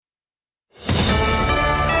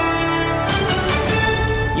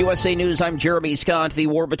USA News, I'm Jeremy Scott. The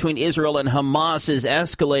war between Israel and Hamas is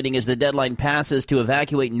escalating as the deadline passes to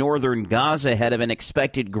evacuate northern Gaza ahead of an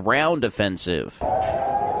expected ground offensive.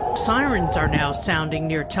 Sirens are now sounding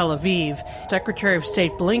near Tel Aviv. Secretary of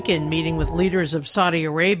State Blinken meeting with leaders of Saudi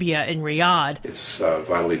Arabia in Riyadh. It's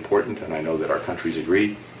vitally important, and I know that our countries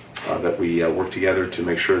agree that we work together to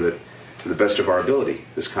make sure that, to the best of our ability,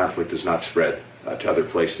 this conflict does not spread to other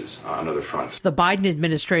places on other fronts. The Biden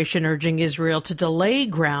administration urging Israel to delay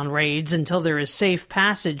ground raids until there is safe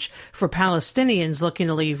passage for Palestinians looking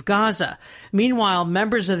to leave Gaza. Meanwhile,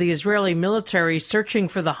 members of the Israeli military searching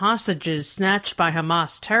for the hostages snatched by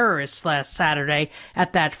Hamas terrorists last Saturday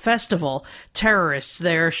at that festival. Terrorists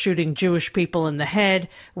there shooting Jewish people in the head,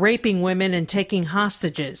 raping women and taking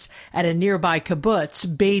hostages. At a nearby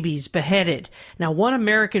kibbutz, babies beheaded. Now, one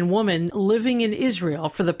American woman living in Israel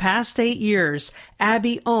for the past 8 years,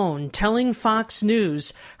 Abby Owen, telling Fox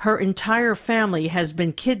News her entire family has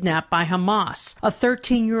been kidnapped by Hamas. A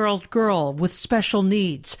 13-year-old girl with special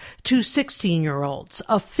needs, 2 16-year-olds,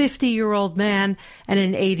 a 50-year-old man, and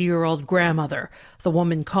an 80-year-old grandmother. The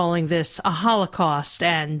woman calling this a Holocaust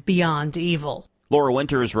and beyond evil. Laura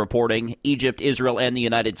Winters reporting Egypt, Israel, and the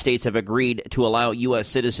United States have agreed to allow U.S.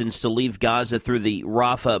 citizens to leave Gaza through the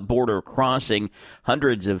Rafah border crossing.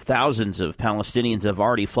 Hundreds of thousands of Palestinians have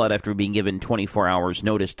already fled after being given 24 hours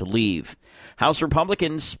notice to leave. House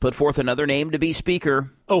Republicans put forth another name to be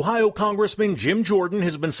Speaker. Ohio Congressman Jim Jordan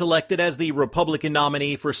has been selected as the Republican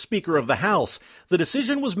nominee for Speaker of the House. The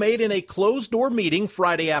decision was made in a closed-door meeting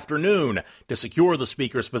Friday afternoon. To secure the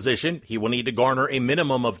Speaker's position, he will need to garner a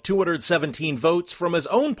minimum of 217 votes from his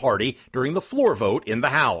own party during the floor vote in the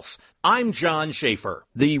House. I'm John Schaefer.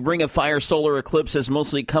 The Ring of Fire solar eclipse has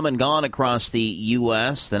mostly come and gone across the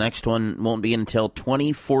U.S. The next one won't be until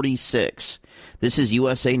 2046. This is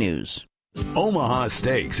USA News. Omaha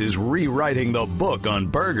Steaks is rewriting the book on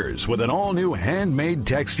burgers with an all-new handmade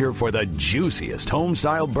texture for the juiciest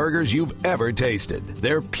home-style burgers you've ever tasted.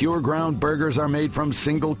 Their pure ground burgers are made from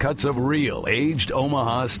single cuts of real, aged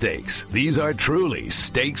Omaha steaks. These are truly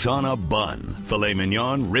steaks on a bun. Filet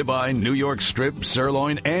mignon, ribeye, New York strip,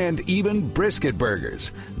 sirloin, and even brisket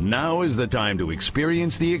burgers. Now is the time to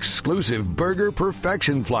experience the exclusive Burger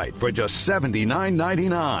Perfection Flight for just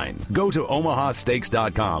 $79.99. Go to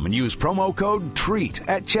omahasteaks.com and use promo code TREAT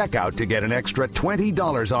at checkout to get an extra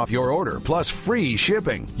 $20 off your order, plus free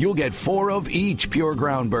shipping. You'll get 4 of each pure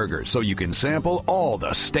ground burger, so you can sample all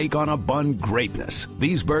the steak on a bun greatness.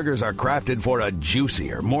 These burgers are crafted for a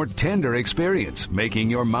juicier, more tender experience,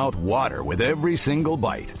 making your mouth water with every single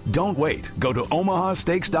bite. Don't wait. Go to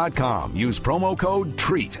omahasteaks.com, use promo code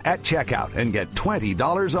TREAT at checkout, and get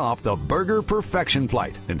 $20 off the Burger Perfection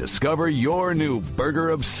Flight and discover your new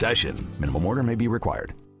burger obsession. Minimum order may be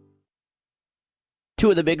required. 2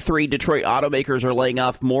 of the big 3 Detroit automakers are laying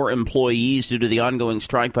off more employees due to the ongoing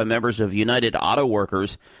strike by members of United Auto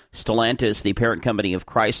Workers. Stellantis, the parent company of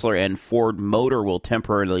Chrysler and Ford Motor, will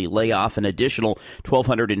temporarily lay off an additional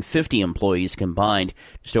 1,250 employees combined.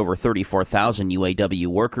 Just over 34,000 UAW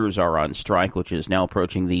workers are on strike, which is now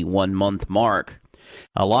approaching the 1-month mark.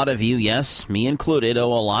 A lot of you, yes, me included,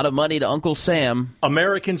 owe a lot of money to Uncle Sam.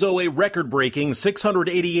 Americans owe a record-breaking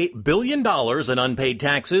 $688 billion in unpaid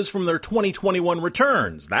taxes from their 2021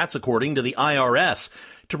 returns. That's according to the IRS.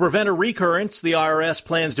 To prevent a recurrence, the IRS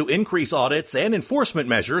plans to increase audits and enforcement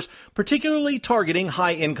measures, particularly targeting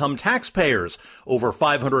high-income taxpayers. Over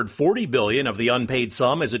 $540 billion of the unpaid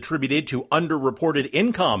sum is attributed to underreported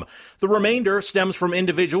income. The remainder stems from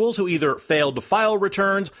individuals who either failed to file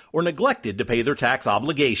returns or neglected to pay their tax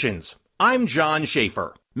obligations. I'm John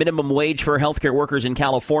Schaefer. Minimum wage for healthcare workers in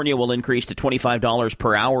California will increase to $25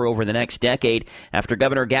 per hour over the next decade after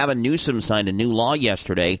Governor Gavin Newsom signed a new law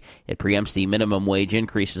yesterday. It preempts the minimum wage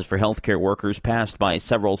increases for healthcare workers passed by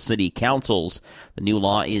several city councils. The new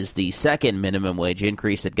law is the second minimum wage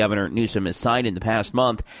increase that Governor Newsom has signed in the past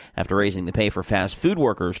month after raising the pay for fast food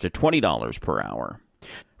workers to $20 per hour.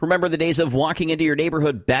 Remember the days of walking into your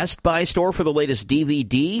neighborhood Best Buy store for the latest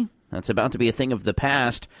DVD? That's about to be a thing of the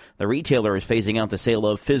past. The retailer is phasing out the sale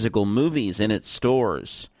of physical movies in its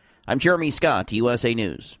stores. I'm Jeremy Scott, USA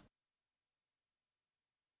News.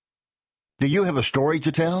 Do you have a story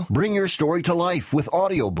to tell? Bring your story to life with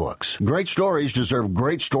audiobooks. Great stories deserve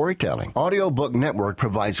great storytelling. Audiobook Network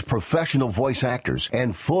provides professional voice actors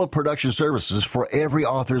and full production services for every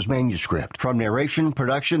author's manuscript. From narration,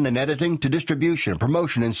 production, and editing to distribution,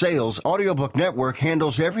 promotion, and sales, Audiobook Network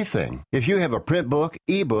handles everything. If you have a print book,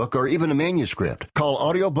 ebook, or even a manuscript, call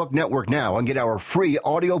Audiobook Network now and get our free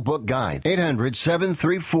audiobook guide.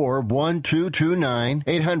 800-734-1229.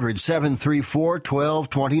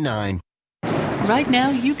 800-734-1229. Right now,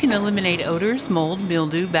 you can eliminate odors, mold,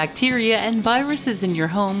 mildew, bacteria, and viruses in your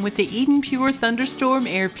home with the Eden Pure Thunderstorm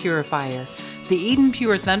Air Purifier. The Eden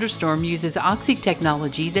Pure Thunderstorm uses oxy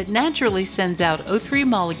technology that naturally sends out O3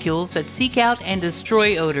 molecules that seek out and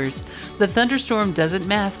destroy odors. The Thunderstorm doesn't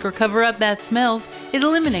mask or cover up bad smells, it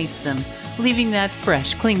eliminates them, leaving that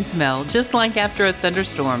fresh, clean smell, just like after a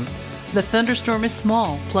thunderstorm. The Thunderstorm is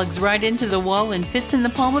small, plugs right into the wall, and fits in the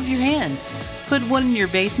palm of your hand. Put one in your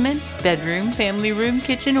basement, bedroom, family room,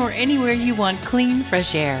 kitchen, or anywhere you want clean,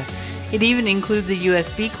 fresh air. It even includes a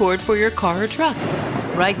USB cord for your car or truck.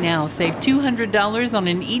 Right now, save $200 on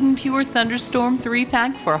an Eden Pure Thunderstorm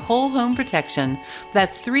 3-pack for whole home protection.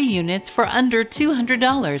 That's 3 units for under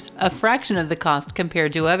 $200, a fraction of the cost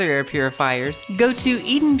compared to other air purifiers. Go to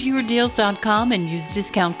EdenPureDeals.com and use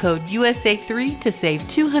discount code USA3 to save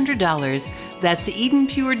 $200. That's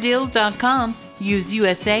EdenPureDeals.com. Use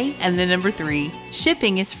USA and the number 3.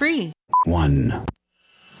 Shipping is free. 1.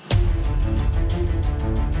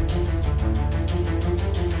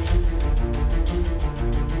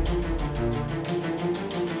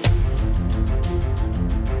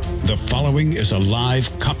 The following is a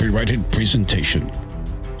live copyrighted presentation.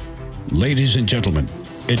 Ladies and gentlemen,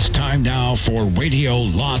 it's time now for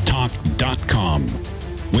RadioLawTalk.com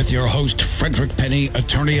with your host, Frederick Penny,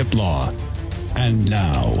 attorney at law. And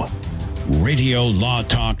now,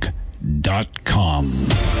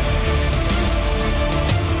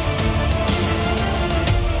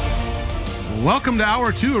 RadioLawTalk.com. Welcome to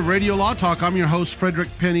Hour 2 of Radio Law Talk. I'm your host, Frederick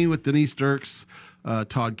Penny, with Denise Dirks,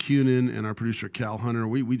 Todd Cunin, and our producer, Cal Hunter.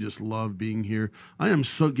 We just love being here. I am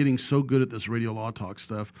getting so good at this Radio Law Talk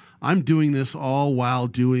stuff. I'm doing this all while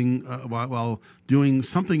doing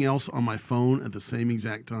something else on my phone at the same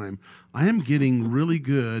exact time. I am getting really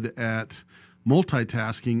good at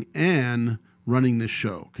multitasking and running this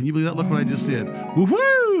show. Can you believe that? Look what I just did.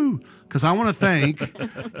 Woo-hoo! Because I want to thank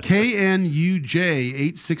KNUJ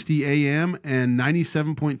 860 AM and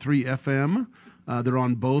 97.3 FM. They're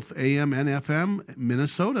on both AM and FM,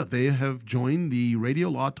 Minnesota. They have joined the Radio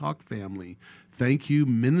Law Talk family. Thank you,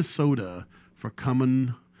 Minnesota, for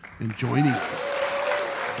coming and joining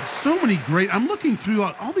us. So many great. I'm looking through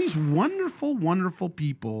all these wonderful, wonderful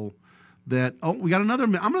people that. Oh, we got another.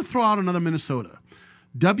 I'm going to throw out another Minnesota.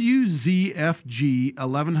 WZFG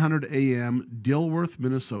 1100 AM, Dilworth,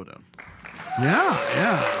 Minnesota. Yeah.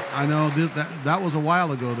 I know that was a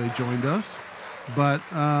while ago they joined us. But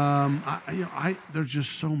there's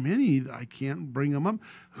just so many that I can't bring them up.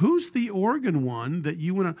 Who's the Oregon one that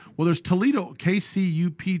you want to? Well, there's Toledo,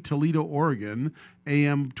 KCUP, Toledo, Oregon,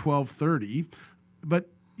 AM 1230. But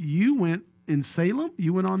you went in Salem.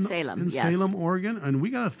 You went on Salem, yes. Salem, Oregon, and we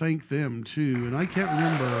got to thank them too. And I can't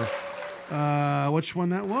remember which one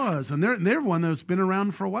that was. And they're one that's been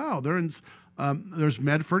around for a while. They're in. There's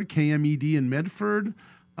Medford, KMED in Medford.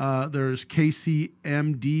 There's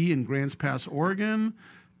KCMD in Grants Pass, Oregon,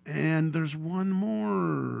 and there's one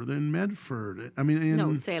more than Medford.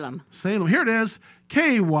 Salem. Salem. Here it is.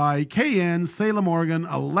 KYKN, Salem, Oregon,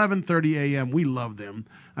 11:30 a.m. We love them.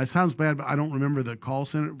 It sounds bad, but I don't remember the call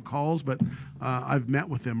center calls, but I've met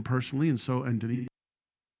with them personally, and Denise,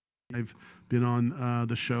 I've been on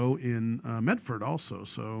the show in Medford also.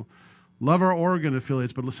 So love our Oregon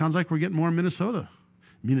affiliates, but it sounds like we're getting more in Minnesota.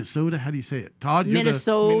 Minnesota, how do you say it? Todd, you're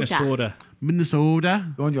Minnesota. Minnesota.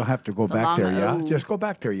 Don't you have to go back there, yeah? Just go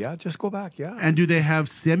back there, yeah? Just go back, yeah? And do they have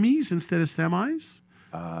semis instead of semis?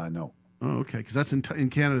 No. Oh, okay, because that's in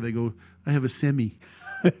Canada. They go, I have a semi.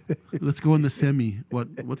 Let's go in the semi.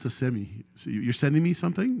 What's a semi? So you're sending me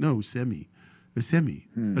something? No, semi. A semi.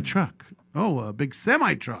 A truck. Oh, a big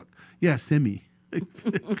semi-truck. Yeah, semi.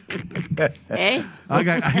 Hey? I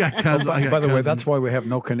got cousins. By the way, that's why we have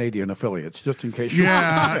no Canadian affiliates, just in case you...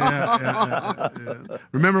 Yeah.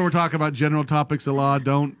 Remember, we're talking about general topics of law.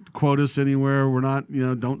 Don't quote us anywhere. We're not,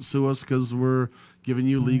 don't sue us because we're giving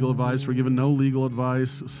you legal advice. We're giving no legal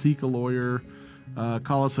advice. Seek a lawyer.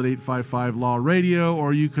 Call us at 855-LAW-RADIO,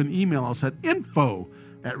 or you can email us at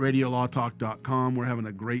info@radiolawtalk.com. We're having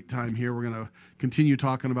a great time here. We're going to continue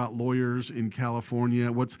talking about lawyers in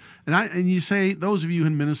California. And you say, those of you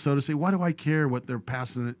in Minnesota say, why do I care what they're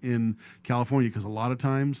passing in California? Because a lot of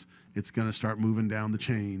times it's going to start moving down the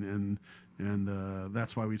chain, and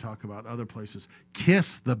that's why we talk about other places.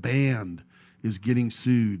 Kiss, the band, is getting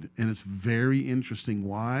sued, and it's very interesting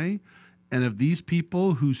why. And if these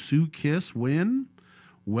people who sue Kiss win,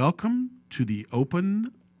 welcome to the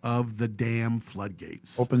open of the damn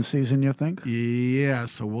floodgates. Open season, you think? Yeah,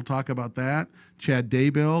 so we'll talk about that. Chad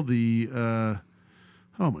Daybell,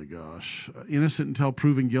 innocent until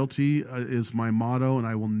proven guilty is my motto, and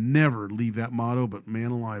I will never leave that motto, but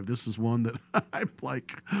man alive, this is one that I'm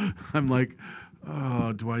like,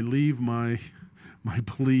 do I leave my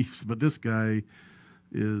beliefs? But this guy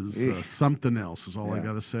is something else, is all I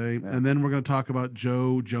got to say. Yeah. And then we're going to talk about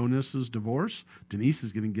Joe Jonas's divorce. Denise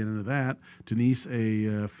is going to get into that. Denise,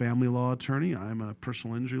 a family law attorney. I'm a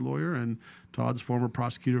personal injury lawyer, and Todd's former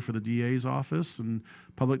prosecutor for the DA's office and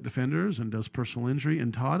public defenders and does personal injury.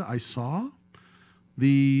 And Todd, I saw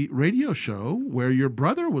the radio show where your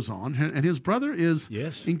brother was on, and his brother is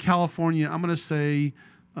in California. I'm going to say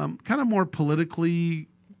kind of more politically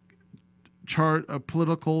a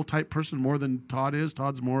political type person more than Todd is.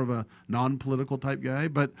 Todd's more of a non-political type guy,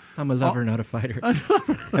 but I'm a lover, not a fighter.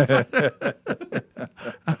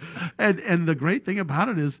 And the great thing about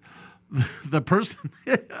it is the person.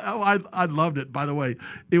 I loved it. By the way,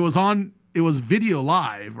 it was video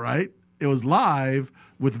live, right? It was live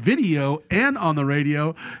with video and on the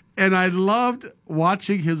radio. And I loved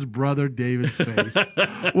watching his brother David's face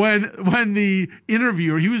when the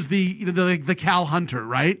interviewer, he was the Cal Hunter,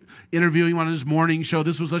 right? Interviewing him on his morning show.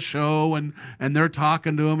 This was a show, and they're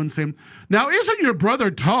talking to him and saying, "Now, isn't your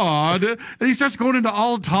brother Todd?" And he starts going into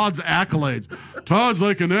all Todd's accolades. Todd's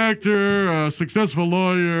like an actor, a successful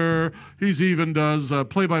lawyer. He's even does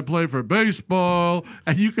play-by-play for baseball.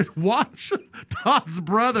 And you could watch Todd's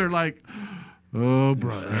brother like, "Oh,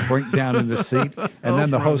 brother." Shrink down in the seat. And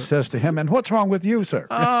then the host says to him, "And what's wrong with you, sir?"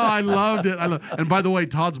 Oh, I loved it. And by the way,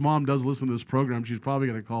 Todd's mom does listen to this program. She's probably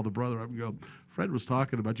going to call the brother up and go, "Fred was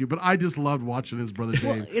talking about you." But I just loved watching his brother Dave.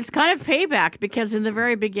 Well, it's kind of payback because in the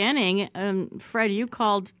very beginning, Fred, you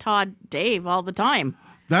called Todd Dave all the time.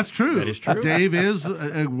 That's true. That is true. Dave is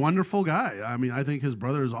a wonderful guy. I mean, I think his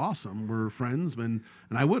brother is awesome. We're friends, and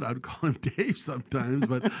I'd call him Dave sometimes.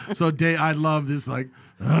 But so Dave, I love this. Like,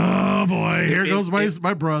 oh boy, here goes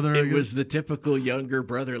my brother. It was the typical younger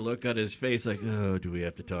brother look on his face, like, oh, do we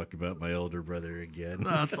have to talk about my older brother again?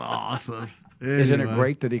 That's awesome. Anyway. Isn't it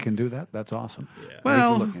great that he can do that? That's awesome. Yeah.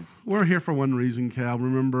 Well, we're here for one reason, Cal.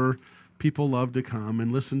 Remember, people love to come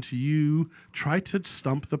and listen to you try to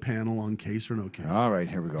stump the panel on case or no case. All right,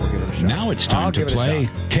 here we go. We'll give it a shot. Now it's time to play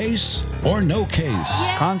Case or No Case.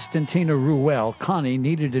 Yeah. Constantina Ruel, Connie,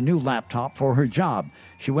 needed a new laptop for her job.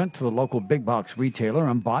 She went to the local big box retailer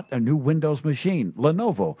and bought a new Windows machine,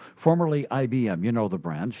 Lenovo, formerly IBM. You know the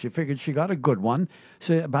brand. She figured she got a good one,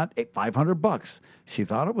 so about $500. She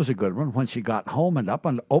thought it was a good one when she got home and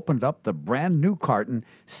opened up the brand new carton,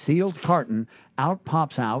 sealed carton. Out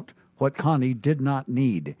pops out what Connie did not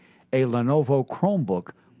need, a Lenovo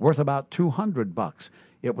Chromebook worth about $200.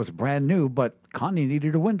 It was brand new, but Connie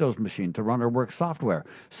needed a Windows machine to run her work software.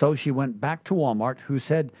 So she went back to Walmart, who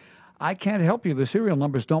said, "I can't help you. The serial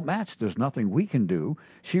numbers don't match. There's nothing we can do."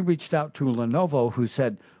 She reached out to Lenovo, who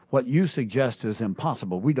said, "What you suggest is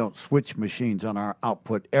impossible. We don't switch machines on our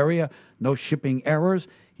output area. No shipping errors."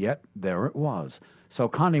 Yet there it was. So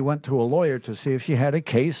Connie went to a lawyer to see if she had a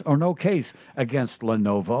case or no case against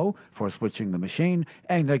Lenovo for switching the machine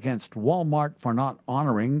and against Walmart for not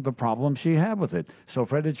honoring the problem she had with it. So,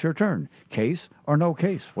 Fred, it's your turn. Case or no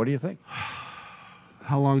case? What do you think?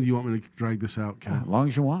 How long do you want me to drag this out, Cal? As long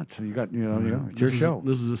as you want. So you got, it's your show.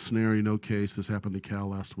 This is a scenario, no case. This happened to Cal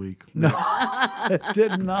last week. No, it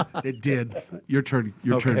did not. It did. Your turn.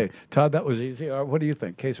 Your turn. Okay, Todd, that was easy. What do you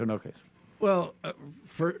think? Case or no case? Well,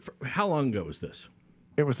 for how long ago was this?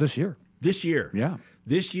 It was this year. This year? Yeah.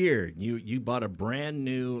 This year, you bought a brand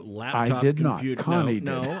new laptop. I did computer. not. Connie did.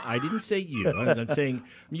 No, I didn't say you. I'm saying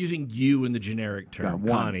I'm using you in the generic term.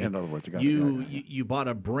 Yeah, Connie. in other words, you bought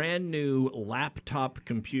a brand new laptop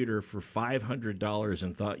computer for $500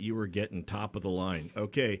 and thought you were getting top of the line.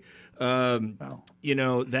 Okay, that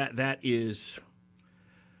is.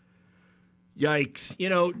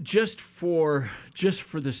 Yikes! Just for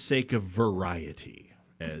the sake of variety,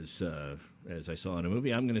 as I saw in a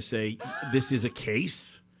movie, I'm going to say this is a case,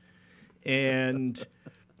 and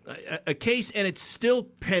a case, and it's still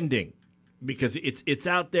pending because it's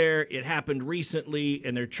out there. It happened recently,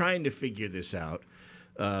 and they're trying to figure this out.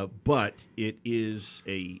 But it's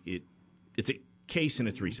a case, and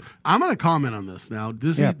it's recent. I'm going to comment on this now,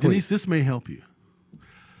 Denise. This may help you.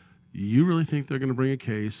 You really think they're going to bring a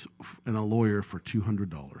case and a lawyer for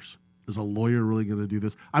 $200? Is a lawyer really going to do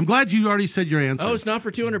this? I'm glad you already said your answer. Oh, it's not for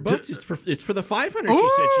 $200. It's for the $500. She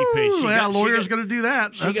said she paid. A lawyer's going to do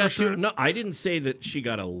that. That's for sure. No, I didn't say that she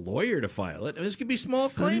got a lawyer to file it. This could be small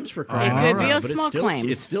claims for crying out loud. It could be a small claim.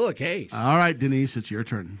 It's still a case. All right, Denise, it's your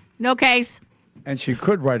turn. No case. And she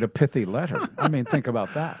could write a pithy letter. I mean, think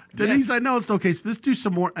about that. Denise, I know it's okay. So let's do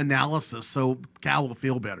some more analysis so Cal will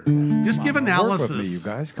feel better. Just give analysis. Work with me, you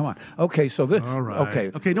guys. Come on. Okay, so this. All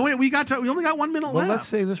right. Okay. No, wait. We only got 1 minute left. Well, let's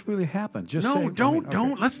say this really happened. Just no, say, don't.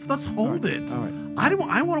 Okay. Let's hold it. All right.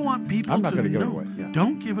 I want people. I'm not going to give it away. Yeah.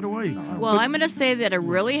 Don't give it away. Well, I'm going to say that it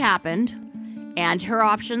really happened, and her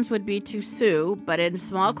options would be to sue, but in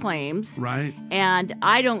small claims. Right. And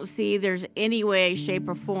I don't see there's any way, shape,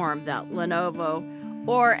 or form that Lenovo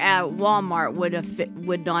or at Walmart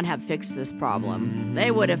would not have fixed this problem. They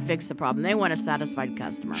would have fixed the problem. They want a satisfied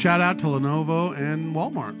customer. Shout out to Lenovo and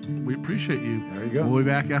Walmart. We appreciate you. There you go. We'll be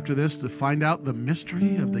back after this to find out the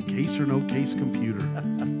mystery of the case or no case computer.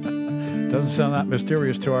 Doesn't sound that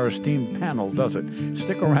mysterious to our esteemed panel, does it?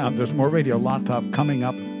 Stick around. There's more Radio Law Talk coming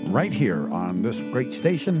up right here on this great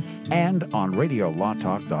station and on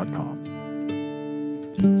RadioLawTalk.com.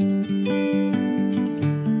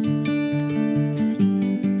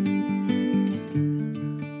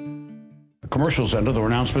 Commercials and other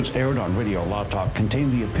announcements aired on Radio Law Talk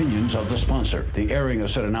contain the opinions of the sponsor. The airing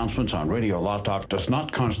of said announcements on Radio Law Talk does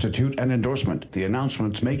not constitute an endorsement. The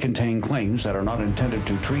announcements may contain claims that are not intended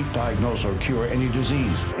to treat, diagnose, or cure any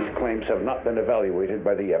disease. These claims have not been evaluated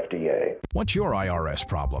by the FDA. What's your IRS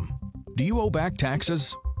problem? Do you owe back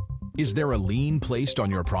taxes? Is there a lien placed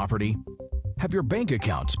on your property? Have your bank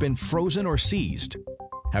accounts been frozen or seized?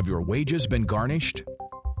 Have your wages been garnished?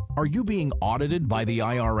 Are you being audited by the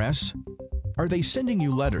IRS? Are they sending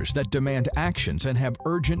you letters that demand actions and have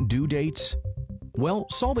urgent due dates? Well,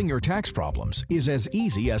 solving your tax problems is as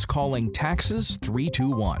easy as calling Taxes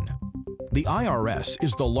 321. The IRS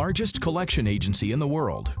is the largest collection agency in the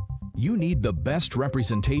world. You need the best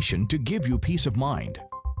representation to give you peace of mind.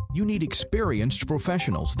 You need experienced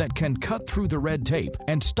professionals that can cut through the red tape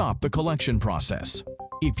and stop the collection process.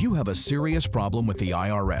 If you have a serious problem with the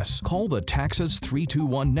IRS, call the Taxes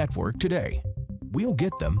 321 network today. We'll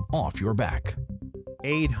get them off your back.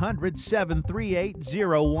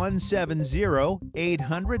 800-738-0170,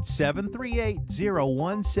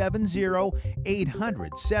 800-738-0170,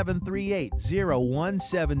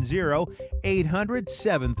 800-738-0170,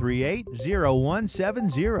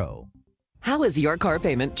 800-738-0170. How is your car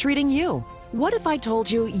payment treating you? What if I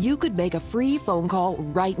told you you could make a free phone call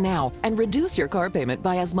right now and reduce your car payment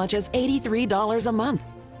by as much as $83 a month?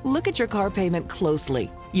 Look at your car payment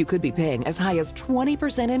closely. You could be paying as high as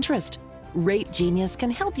 20% interest. Rate Genius can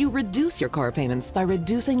help you reduce your car payments by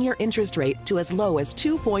reducing your interest rate to as low as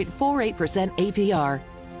 2.48% APR.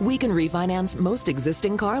 We can refinance most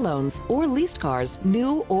existing car loans or leased cars,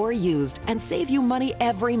 new or used, and save you money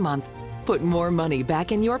every month. Put more money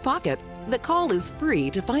back in your pocket. The call is free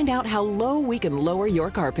to find out how low we can lower your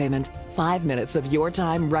car payment. 5 minutes of your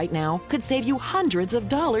time right now could save you hundreds of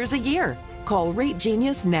dollars a year. Call Rate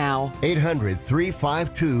Genius now.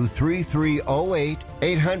 800-352-3308.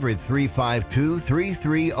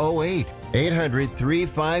 800-352-3308.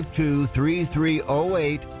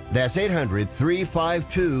 800-352-3308. That's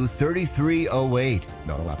 800-352-3308.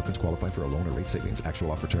 Not all applicants qualify for a loan or rate savings. Actual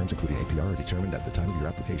offer terms, including APR, are determined at the time of your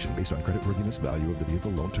application based on creditworthiness, value of the vehicle,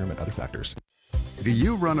 loan term, and other factors. Do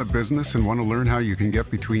you run a business and want to learn how you can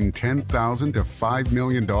get between $10,000 to $5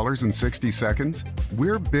 million in 60 seconds?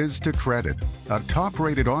 We're Biz to Credit, a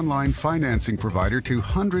top-rated online financing provider to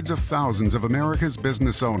hundreds of thousands of America's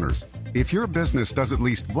business owners. If your business does at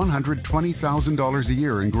least $120,000 a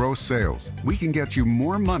year in gross sales, we can get you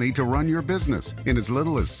more money to run your business in as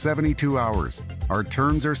little as 72 hours. Our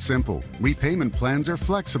terms are simple, repayment plans are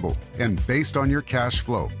flexible, and based on your cash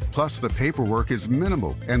flow. Plus, the paperwork is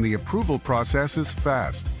minimal and the approval process is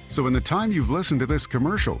fast. So in the time you've listened to this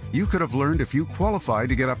commercial, you could have learned if you qualify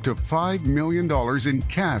to get up to $5 million in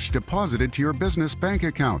cash deposited to your business bank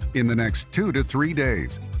account in the next 2 to 3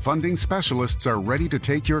 days. Funding specialists are ready to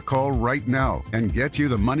take your call right now and get you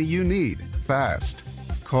the money you need fast.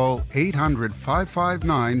 Call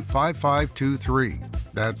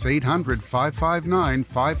 800-559-5523. That's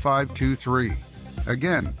 800-559-5523.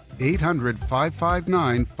 Again,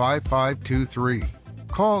 800-559-5523.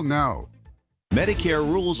 Call now. Medicare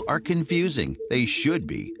rules are confusing. They should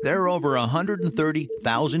be. There are over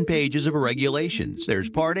 130,000 pages of regulations. There's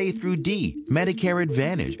Part A through D, Medicare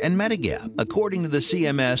Advantage, and Medigap. According to the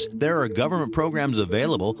CMS, there are government programs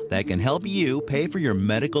available that can help you pay for your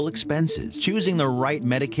medical expenses. Choosing the right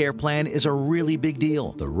Medicare plan is a really big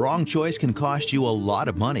deal. The wrong choice can cost you a lot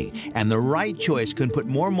of money, and the right choice can put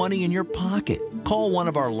more money in your pocket. Call one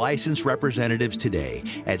of our licensed representatives today.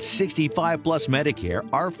 At 65 Plus Medicare,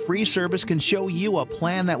 our free service can show show you a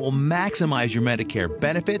plan that will maximize your Medicare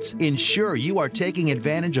benefits, ensure you are taking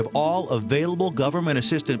advantage of all available government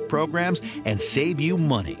assistance programs, and save you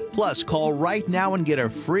money. Plus, call right now and get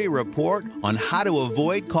a free report on how to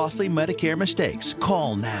avoid costly Medicare mistakes.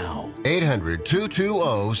 Call now.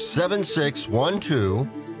 800-220-7612.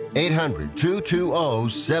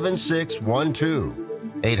 800-220-7612.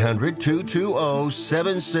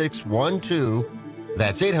 800-220-7612.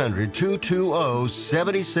 That's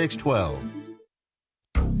 800-220-7612.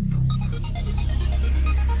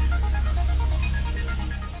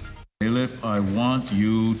 Bailiff, I want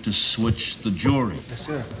you to switch the jury. Yes,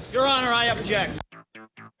 sir. Your Honor, I object.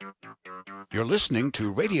 You're listening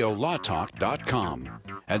to RadioLawTalk.com.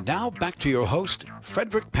 And now back to your host,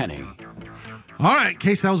 Frederick Penny. All right,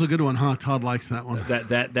 Case, that was a good one, huh? Todd likes that one.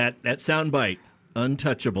 That sound bite.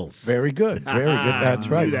 Untouchables. Very good. Very good. That's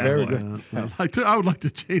right. Very good. I would like to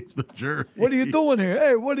change the jury. What are you doing here?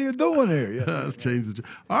 Hey, what are you doing here? Yeah. Change the jury.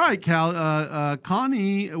 All right, Cal.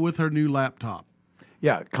 Connie with her new laptop.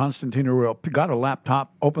 Yeah, Constantina Royal got a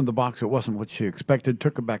laptop, opened the box. It wasn't what she expected.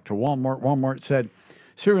 Took it back to Walmart. Walmart said,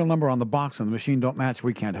 serial number on the box and the machine don't match.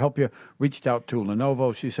 We can't help you. Reached out to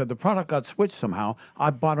Lenovo. She said, the product got switched somehow. I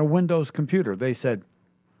bought a Windows computer. They said,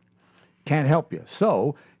 can't help you.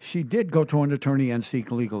 So she did go to an attorney and seek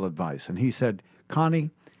legal advice. And he said, Connie,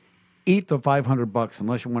 eat the $500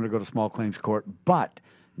 unless you want to go to small claims court. But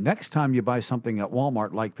next time you buy something at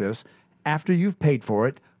Walmart like this, after you've paid for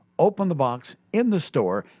it, open the box in the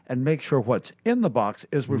store and make sure what's in the box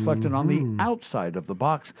is reflected on the outside of the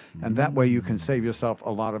box. And that way you can save yourself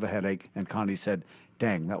a lot of a headache. And Connie said,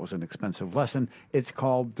 dang, that was an expensive lesson. It's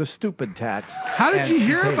called the stupid tax. How did you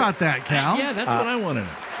hear about that, Cal? Yeah, that's what I want to know.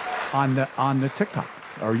 On the TikTok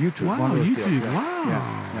or YouTube. Wow, one of those YouTube. deals. Yeah. Wow.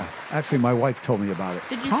 Yeah. Actually, my wife told me about it.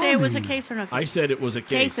 Did you say it was a case or no case? I said it was a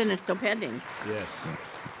case. Case and it's still pending. Yes.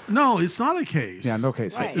 No, it's not a case. Yeah, no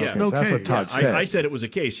case. Right. Yeah. No That's case. what Todd said. I said it was a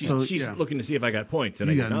case. She's looking to see if I got points, and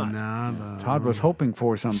You I did got not. nada. Todd was hoping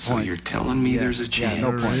for some points. So you're telling me there's a chance? Yeah,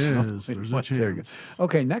 no points. There's a There's a chance. chance.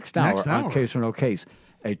 Okay, next hour on Case or No Case,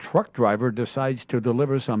 a truck driver decides to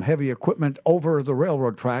deliver some heavy equipment over the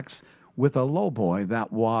railroad tracks with a lowboy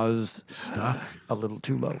that was stuck a little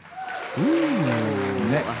too low.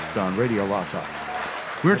 Next on Radio Law Talk.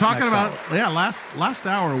 We were talking about last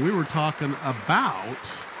hour we were talking about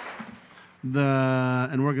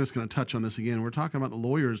and we're just going to touch on this again. We're talking about the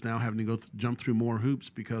lawyers now having to go jump through more hoops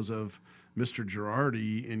because of Mr.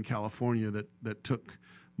 Girardi in California that took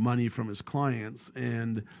money from his clients.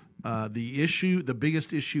 And the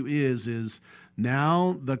biggest issue is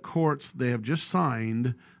now the courts, they have just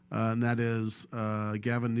signed, and that is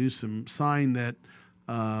Gavin Newsom signed that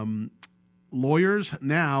lawyers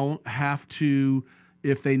now have to,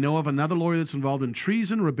 if they know of another lawyer that's involved in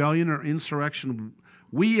treason, rebellion, or insurrection,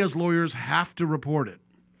 we as lawyers have to report it.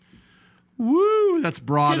 Woo! That's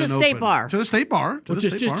broad and open. To the state bar. To the state bar.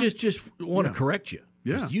 Just want to correct you.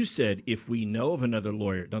 Yeah. You said if we know of another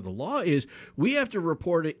lawyer. Now, the law is we have to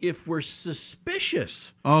report it if we're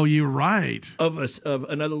suspicious. Oh, you're right. Of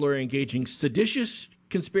another lawyer engaging seditious,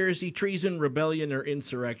 conspiracy, treason, rebellion, or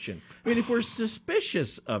insurrection. I mean, if we're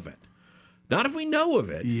suspicious of it. Not if we know of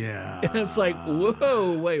it. Yeah. And it's like,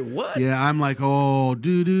 whoa, wait, what? Yeah, I'm like, oh,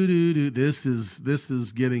 this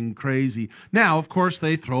is getting crazy. Now, of course,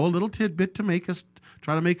 they throw a little tidbit to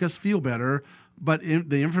try to make us feel better. But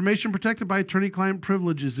the information protected by attorney-client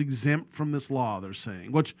privilege is exempt from this law, they're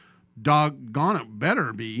saying, which doggone it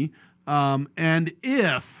better be. And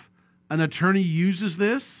if an attorney uses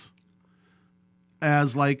this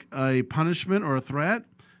as like a punishment or a threat,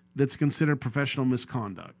 that's considered professional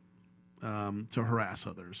misconduct to harass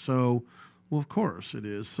others. So, well, of course it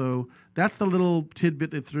is. So that's the little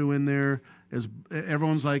tidbit they threw in there. As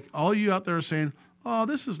everyone's like, all you out there are saying, oh,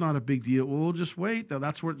 this is not a big deal. Well, we'll just wait.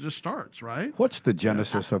 That's where it just starts, right? What's the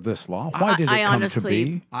genesis of this law? Why did it come honestly, to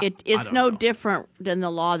be? It's no different than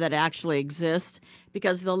the law that actually exists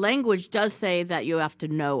because the language does say that you have to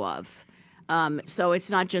know of. So it's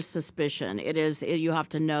not just suspicion. You have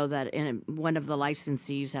to know that one of the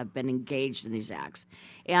licensees have been engaged in these acts.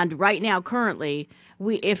 And right now, currently,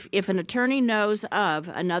 if an attorney knows of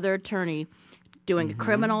another attorney doing a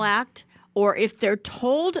criminal act, or if they're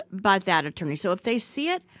told by that attorney, so if they see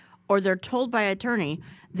it or they're told by an attorney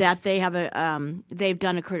that they have they've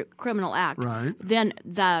done a criminal act, right, then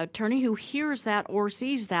the attorney who hears that or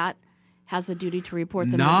sees that has a duty to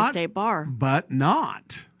report them to the state bar. But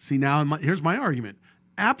not. See, now here's my argument.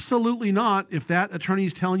 Absolutely not if that attorney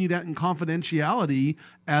is telling you that in confidentiality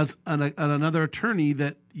as another attorney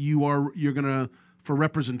that you're going to for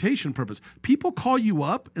representation purpose. People call you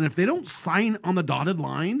up, and if they don't sign on the dotted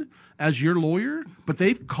line as your lawyer, but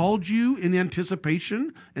they've called you in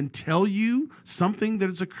anticipation and tell you something that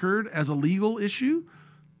has occurred as a legal issue,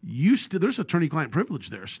 there's attorney-client privilege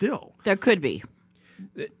there still. There could be.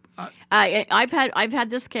 I've had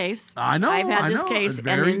this case. I know. I've had this case, you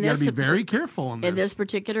got to be very careful on this. In this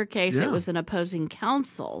particular case, Yeah. it was an opposing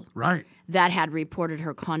counsel, right, that had reported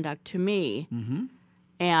her conduct to me,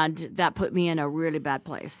 and that put me in a really bad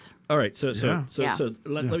place. All right, so Yeah.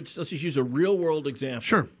 let's just use a real world example.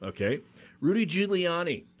 Sure. Okay. Rudy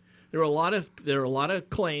Giuliani. There are a lot of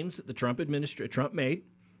claims that the Trump made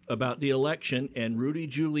about the election, and Rudy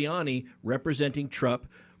Giuliani, representing Trump,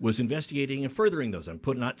 was investigating and furthering those. I'm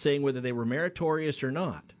not saying whether they were meritorious or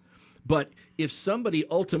not, but if somebody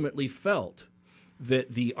ultimately felt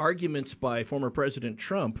that the arguments by former President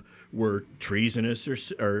Trump were treasonous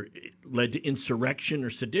or led to insurrection or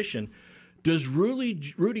sedition, does Rudy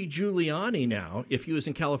Giuliani now, if he was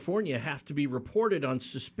in California, have to be reported on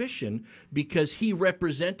suspicion because he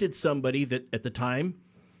represented somebody that at the time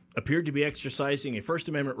appeared to be exercising a First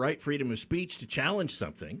Amendment right, freedom of speech, to challenge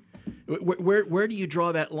something? Where do you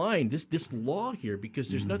draw that line? This law here, because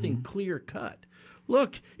there's nothing clear cut.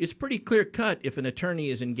 Look, it's pretty clear cut if an attorney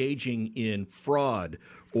is engaging in fraud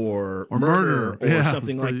or murder or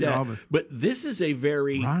something like that. Obvious. But this is a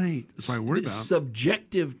very that's what I worry about.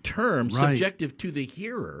 Subjective term, subjective to the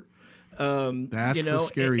hearer. That's the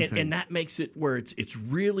scary thing, and that makes it where it's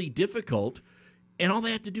really difficult. And all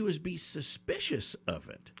they have to do is be suspicious of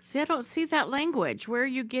it. See, I don't see that language. Where are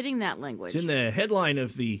you getting that language? It's in the headline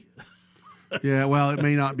of the... Yeah, well, it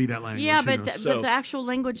may not be that language. Yeah, but the actual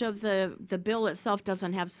language of the bill itself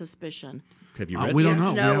doesn't have suspicion. Have you read? We don't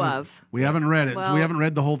yes, know. We haven't read it. Well, so we haven't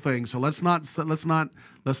read the whole thing. So let's not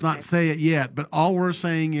say it yet. But all we're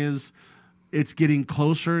saying is it's getting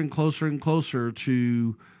closer and closer and closer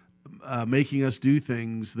to making us do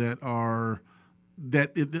things that are...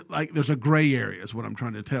 like there's a gray area is what I'm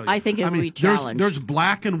trying to tell you. I think it will be challenged. There's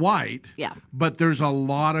black and white, yeah, but there's a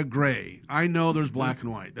lot of gray. I know there's black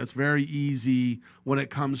and white. That's very easy when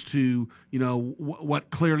it comes to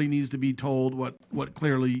what clearly needs to be told, what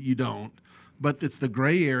clearly you don't. But it's the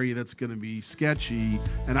gray area that's going to be sketchy.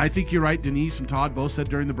 And I think you're right. Denise and Todd both said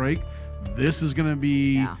during the break, this is going to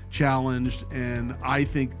be challenged. And I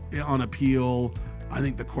think on appeal, I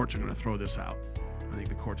think the courts are going to throw this out.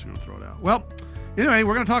 Well, anyway,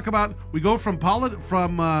 we're going to talk about, we go from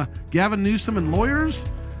Gavin Newsom and lawyers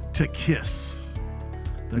to KISS,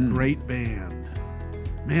 the great band.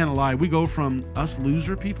 Man alive, we go from us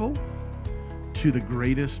loser people to the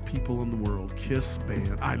greatest people in the world, KISS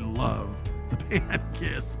band. I love the band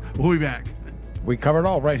KISS. We'll be back. We covered it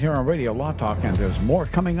all right here on Radio Law Talk, and there's more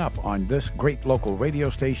coming up on this great local radio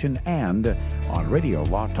station and on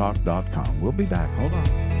RadioLawTalk.com. We'll be back. Hold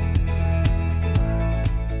on.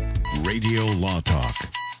 Radio Law Talk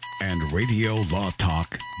and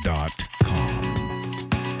RadioLawTalk.com.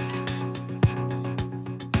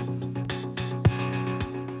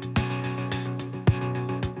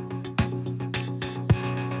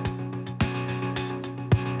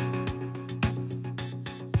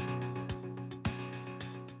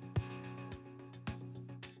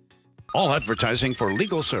 All advertising for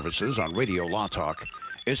legal services on Radio Law Talk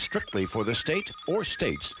is strictly for the state or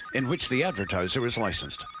states in which the advertiser is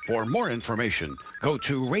licensed. For more information, go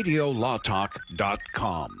to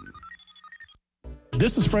RadioLawTalk.com.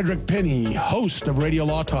 This is Frederick Penny, host of Radio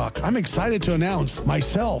Law Talk. I'm excited to announce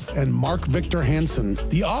myself and Mark Victor Hansen,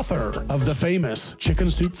 the author of the famous Chicken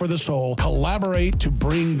Soup for the Soul, collaborate to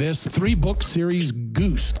bring this 3-book series,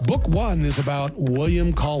 Goose. Book 1 is about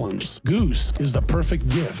William Collins. Goose is the perfect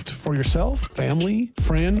gift for yourself, family,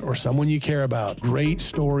 friend, or someone you care about. Great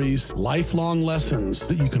stories, lifelong lessons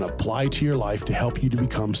that you can apply to your life to help you to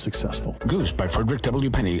become successful. Goose by Frederick W.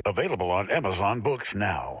 Penny, available on Amazon Books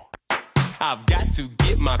now. I've got to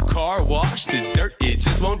get my car washed. This dirt, it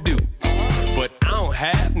just won't do. But I don't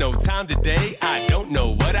have no time today. I don't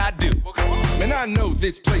know what I do. Man, I know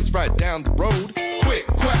this place right down the road. Quick,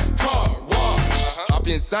 quack, car wash. Hop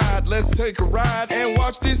inside, let's take a ride and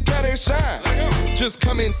watch this cat and shine. Just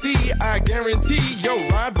come and see, I guarantee your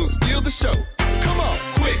ride will steal the show. Come on,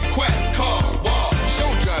 quick, quack, car wash.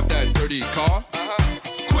 Don't drive that dirty car.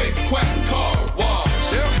 Quick, quack, car wash.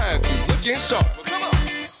 They'll have you looking sharp.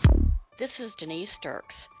 This is Denise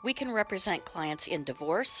Dirks. We can represent clients in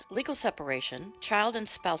divorce, legal separation, child and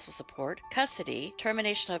spousal support, custody,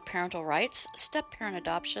 termination of parental rights, step-parent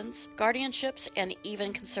adoptions, guardianships, and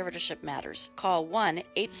even conservatorship matters. Call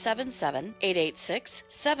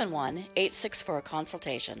 1-877-886-7186 for a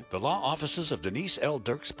consultation. The law offices of Denise L.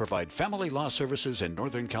 Dirks provide family law services in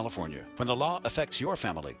Northern California. When the law affects your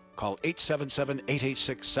family, call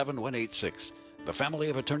 877-886-7186. The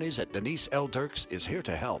family of attorneys at Denise L. Dirks is here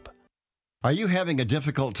to help. Are you having a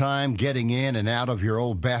difficult time getting in and out of your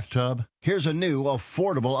old bathtub? Here's a new,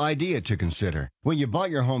 affordable idea to consider. When you bought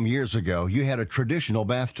your home years ago, you had a traditional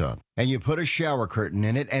bathtub, and you put a shower curtain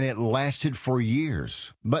in it, and it lasted for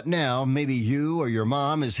years. But now, maybe you or your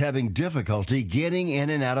mom is having difficulty getting in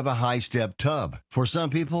and out of a high-step tub. For some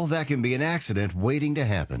people, that can be an accident waiting to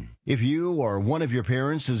happen. If you or one of your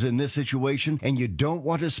parents is in this situation and you don't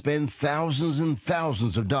want to spend thousands and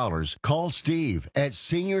thousands of dollars, call Steve at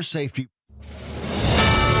Senior Safety.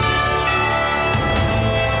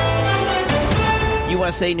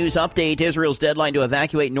 USA News Update. Israel's deadline to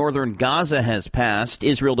evacuate northern Gaza has passed.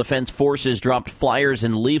 Israel Defense Forces dropped flyers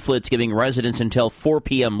and leaflets giving residents until 4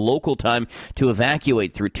 p.m. local time to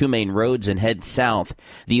evacuate through two main roads and head south.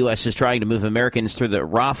 The U.S. is trying to move Americans through the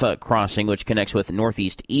Rafah crossing, which connects with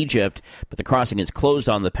northeast Egypt, but the crossing is closed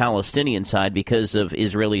on the Palestinian side because of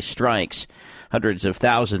Israeli strikes. Hundreds of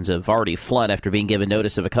thousands have already fled after being given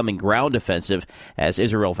notice of a coming ground offensive as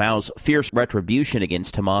Israel vows fierce retribution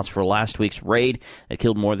against Hamas for last week's raid that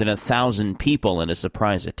killed more than 1,000 people in a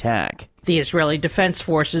surprise attack. The Israeli Defense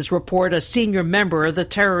Forces report a senior member of the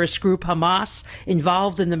terrorist group Hamas,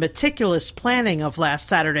 involved in the meticulous planning of last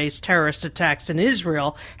Saturday's terrorist attacks in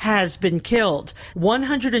Israel, has been killed.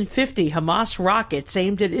 150 Hamas rockets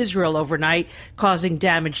aimed at Israel overnight, causing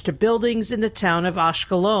damage to buildings in the town of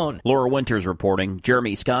Ashkelon. Laura Winters reporting.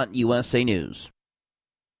 Jeremy Scott, USA News.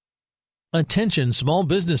 Attention small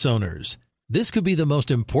business owners. This could be the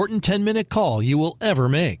most important 10-minute call you will ever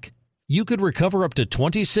make. You could recover up to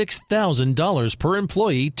 $26,000 per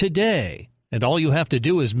employee today. And all you have to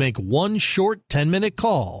do is make one short 10-minute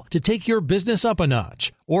call to take your business up a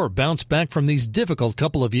notch or bounce back from these difficult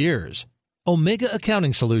couple of years. Omega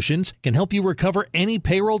Accounting Solutions can help you recover any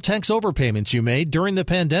payroll tax overpayments you made during the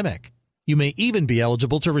pandemic. You may even be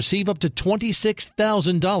eligible to receive up to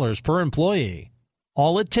 $26,000 per employee.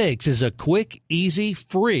 All it takes is a quick, easy,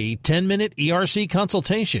 free 10-minute ERC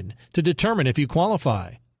consultation to determine if you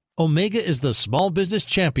qualify. Omega is the small business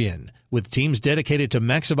champion with teams dedicated to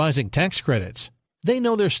maximizing tax credits. They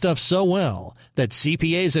know their stuff so well that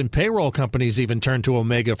CPAs and payroll companies even turn to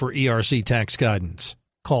Omega for ERC tax guidance.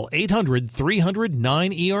 Call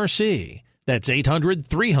 800-300-9ERC. That's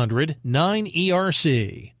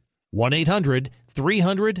 800-300-9ERC.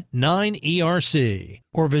 1-800-300-9ERC.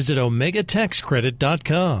 Or visit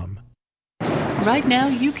OmegaTaxCredit.com. Right now,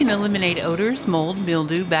 you can eliminate odors, mold,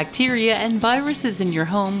 mildew, bacteria, and viruses in your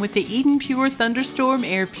home with the Eden Pure Thunderstorm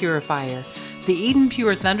Air Purifier. The Eden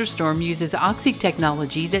Pure Thunderstorm uses Oxy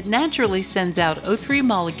technology that naturally sends out O3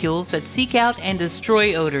 molecules that seek out and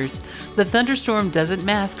destroy odors. The Thunderstorm doesn't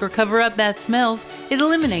mask or cover up bad smells, it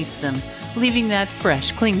eliminates them, leaving that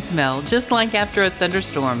fresh, clean smell, just like after a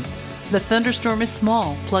thunderstorm. The Thunderstorm is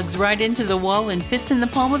small, plugs right into the wall, and fits in the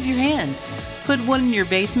palm of your hand. Put one in your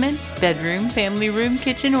basement, bedroom, family room,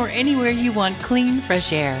 kitchen, or anywhere you want clean,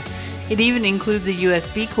 fresh air. It even includes a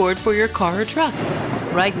USB cord for your car or truck.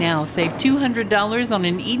 Right now, save $200 on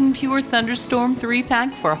an Eden Pure Thunderstorm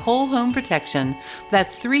 3-pack for whole home protection.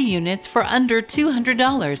 That's 3 units for under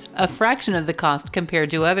 $200, a fraction of the cost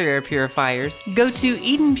compared to other air purifiers. Go to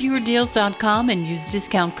EdenPureDeals.com and use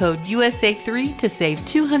discount code USA3 to save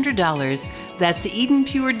 $200. That's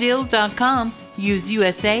EdenPureDeals.com. Use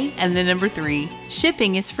USA and the number 3.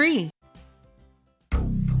 Shipping is free.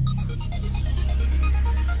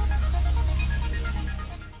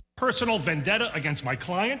 Personal vendetta against my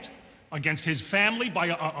client, against his family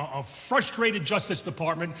by a frustrated Justice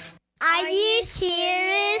Department. Are you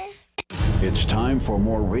serious? It's time for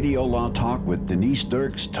more Radio Law Talk with Denise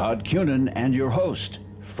Dirks, Todd Cunin, and your host,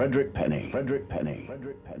 Frederick Penny. Frederick Penny.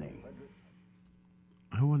 Frederick Penny.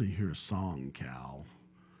 I want to hear a song, Cal.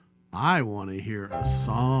 I want to hear a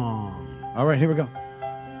song. All right, here we go.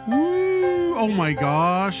 Woo! Oh my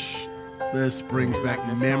gosh. This brings back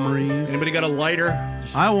memories. Anybody got a lighter?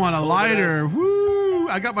 I want a lighter. Woo!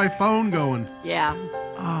 I got my phone going. Yeah.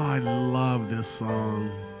 Oh, I love this song.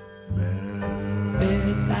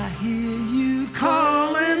 Beth, I hear you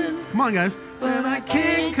calling. Come on, guys. But I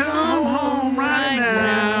can't come home right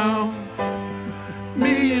now.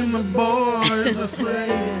 Me and the boys are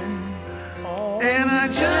slaying. And I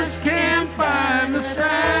just can't find the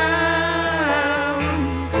sound.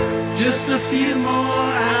 just a few more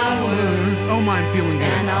hours. Oh, my, I'm feeling good.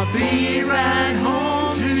 And I'll be right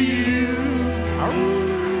home to you.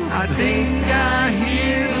 I think I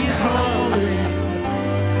hear them calling.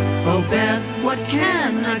 Oh, Beth, what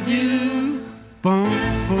can I do? Boom,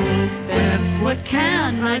 boom. Beth, what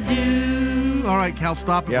can I do? All right, Cal,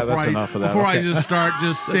 stop it Yeah, before, that's enough of that. before I Okay. just start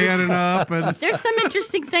just standing up. And There's some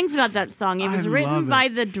interesting things about that song. It was I written love by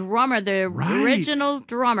it. the drummer, the Right. original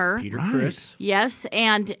drummer. Peter Right. Criss. Yes,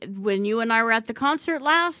 and when you and I were at the concert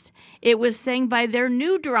last, it was sang by their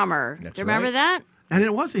new drummer. That's Do you remember right. that? And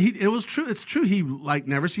it was true. It's true. He like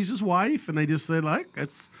never sees his wife, and they just say like,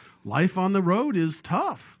 it's life on the road is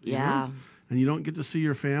tough. you Yeah. know? And you don't get to see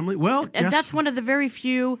your family. Well, And guess- that's one of the very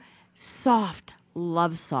few soft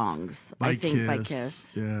love songs, I think, by Kiss. Kiss.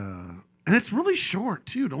 Yeah. And it's really short,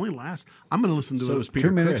 too. It only lasts. I'm going to listen to So it. is Peter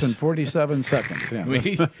 2 minutes Criss. and 47 seconds. Yeah. I mean,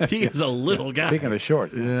 he is a little guy. Speaking of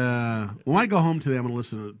short. Yeah. When I go home today, I'm going to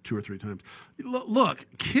listen to it 2 or 3 times. Look,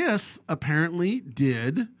 Kiss apparently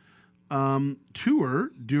did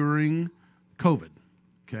tour during COVID.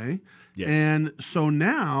 Okay. Yes. And so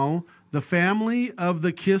now the family of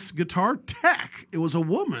the Kiss guitar tech, it was a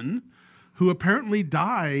woman who apparently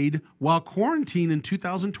died while quarantined in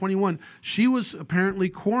 2021. She was apparently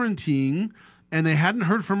quarantining, and they hadn't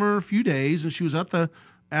heard from her a few days, and she was at the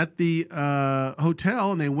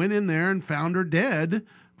hotel, and they went in there and found her dead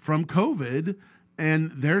from COVID,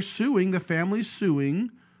 and they're suing, the family's suing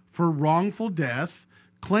for wrongful death,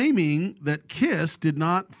 claiming that Kiss did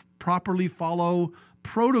not properly follow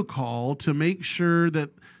protocol to make sure that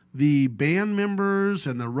the band members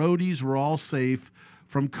and the roadies were all safe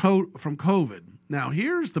from COVID. Now,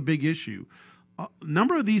 here's the big issue. A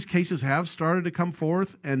number of these cases have started to come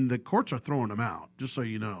forth, and the courts are throwing them out, just so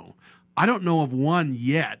you know. I don't know of one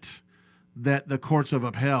yet that the courts have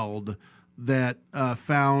upheld that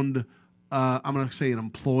found, I'm going to say an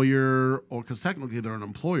employer, or because technically they're an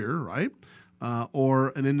employer, right? Or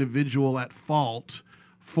an individual at fault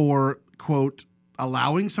for, quote,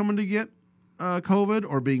 allowing someone to get COVID,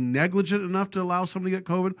 or being negligent enough to allow someone to get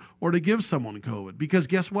COVID, or to give someone COVID. Because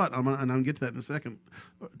guess what? And I'm going to get to that in a second,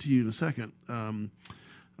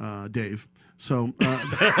 Dave. So, Can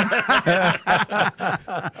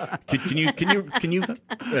you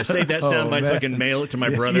save that soundbite so I can mail it to my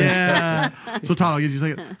brother? Yeah. So Todd, I'll give you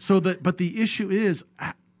a second. But the issue is,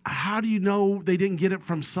 how do you know they didn't get it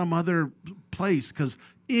from some other place? Because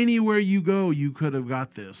anywhere you go, you could have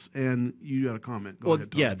got this. And you got a comment. Go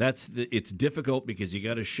ahead, Todd. Yeah, it's difficult because you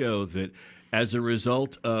got to show that as a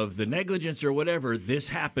result of the negligence or whatever, this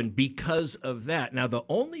happened because of that. Now, the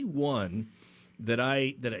only one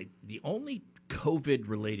the only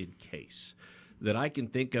COVID-related case that I can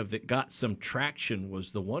think of that got some traction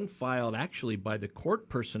was the one filed actually by the court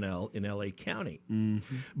personnel in L.A. County.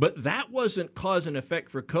 Mm-hmm. But that wasn't cause and effect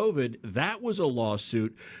for COVID. That was a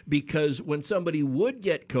lawsuit because when somebody would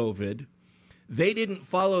get COVID, they didn't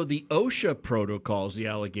follow the OSHA protocols, the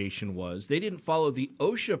allegation was. They didn't follow the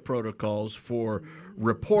OSHA protocols for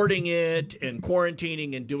reporting it and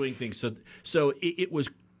quarantining and doing things. So it was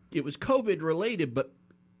COVID-related, but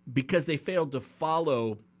because they failed to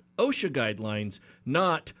follow OSHA guidelines,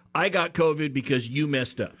 not I got COVID because you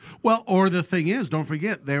messed up. Well, or the thing is, don't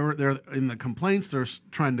forget, they're in the complaints, they're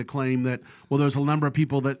trying to claim that, well, there's a number of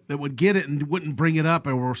people that would get it and wouldn't bring it up,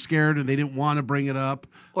 or were scared and they didn't want to bring it up.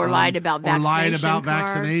 Or lied about vaccination cards.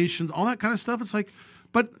 Vaccinations, all that kind of stuff. It's like,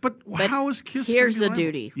 but how is Kiss? Here's the liable?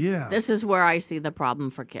 duty. Yeah. This is where I see the problem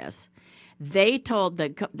for Kiss. They told,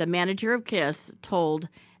 the manager of Kiss told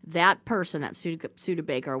that person, that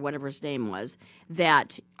Studebaker or whatever his name was,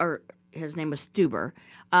 or his name was Stuber,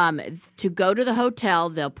 to go to the hotel.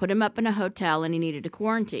 They'll put him up in a hotel, and he needed to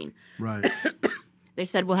quarantine. Right. They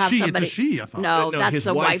said, we'll have somebody. It's a she, I thought. No, No, that's his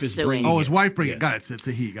the wife wife is suing. bringing Oh, his it. wife bring it. Yes. Got it. It's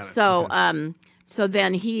a he. Got it. So, Okay.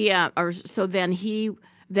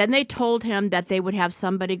 Then they told him that they would have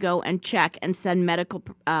somebody go and check and send medical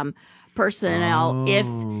personnel if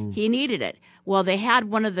he needed it. Well, they had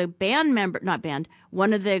one of the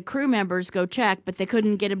one of the crew members go check, but they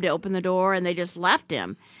couldn't get him to open the door, and they just left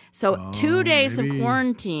him. So 2 days of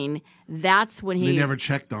quarantine, that's when They never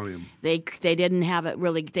checked on him. They didn't have it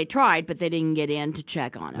really. They tried, but they didn't get in to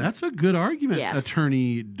check on him. That's a good argument, Yes.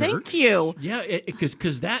 Attorney Dirks. Thank you. Yeah,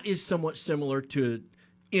 because that is somewhat similar to,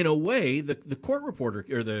 in a way, the court reporter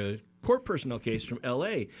or the court personnel case from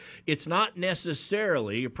L.A. It's not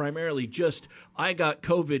necessarily or primarily just, I got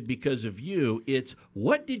COVID because of you. It's,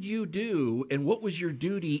 what did you do and what was your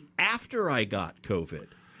duty after I got COVID?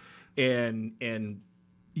 And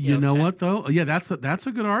You know what, though? Yeah, that's a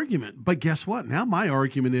good argument. But guess what? Now my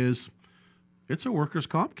argument is, It's a workers'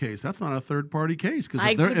 comp case. That's not a third-party case because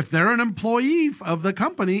if they're an employee of the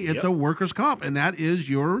company, it's a workers' comp, and that is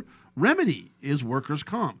your remedy is workers'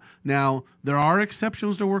 comp. Now, there are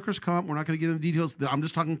exceptions to workers' comp. We're not going to get into details. I'm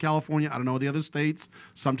just talking California. I don't know the other states.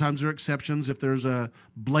 Sometimes there are exceptions if there's a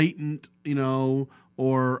blatant,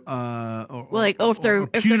 or a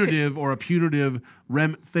punitive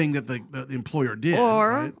thing that the employer did,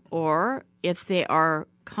 or if they are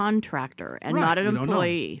contractor and not an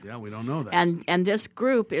employee. Yeah, we don't know that. And this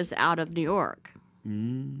group is out of New York,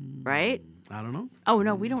 right? I don't know. Oh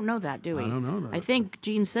no, we don't know that, do we? I don't know that. I think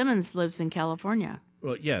Gene Simmons lives in California.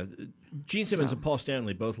 Well, yeah, Gene Simmons and Paul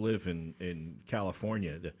Stanley both live in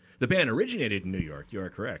California. The band originated in New York. You are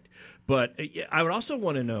correct. But I would also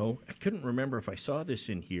want to know, I couldn't remember if I saw this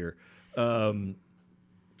in here,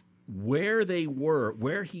 where they were,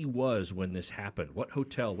 where he was when this happened. What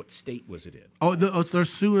hotel, what state was it in? Oh, they're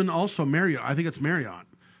suing also Marriott. I think it's Marriott.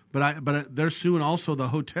 But they're suing also the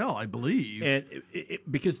hotel, I believe. And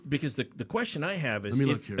because the question I have is,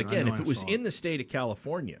 if it was in the state of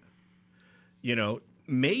California,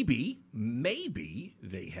 maybe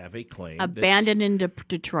they have a claim. Abandoned in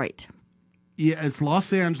Detroit. Yeah, it's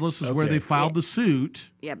Los Angeles is where they filed the suit.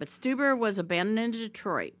 Yeah, but Stuber was abandoned in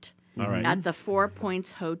Detroit. All right. At the 4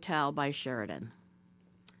 Points Hotel by Sheridan.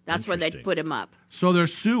 That's where they put him up. So they're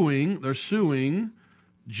suing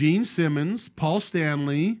Gene Simmons, Paul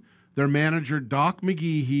Stanley, their manager Doc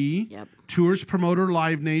McGehee, tours promoter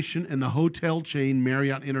Live Nation, and the hotel chain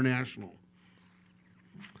Marriott International.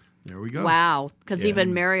 There we go. Wow, because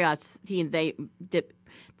even Marriott's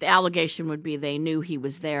the allegation would be they knew he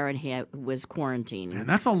was there and he was quarantining. And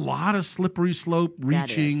that's a lot of slippery slope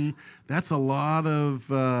reaching. That's a lot of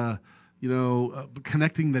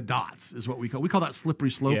connecting the dots is what we call that slippery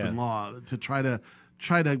slope in law, to try to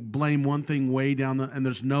blame one thing way down and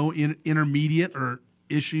there's no intermediate or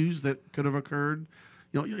issues that could have occurred.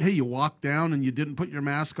 Hey, you walked down and you didn't put your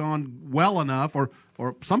mask on well enough, or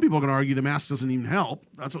some people are going to argue the mask doesn't even help.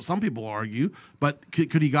 That's what some people argue. But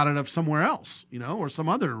could he got it up somewhere else, or some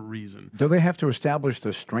other reason? Do they have to establish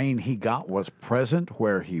the strain he got was present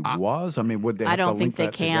where he was? I mean, would they? I don't think they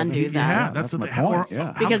can do that. Yeah, that's my point.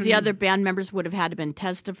 Because the other band members would have had to been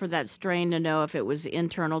tested for that strain to know if it was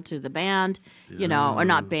internal to the band, or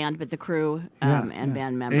not band, but the crew and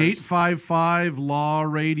band members. 855 Law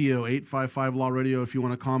Radio, 855 Law Radio. If you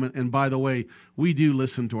want to comment. And by the way, we do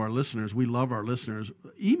listen to our listeners. We love our listeners.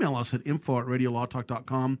 Email us at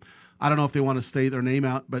info@radiolawtalk.com. I don't know if they want to say their name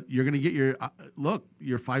out, but you're going to get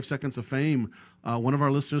your 5 seconds of fame. One of our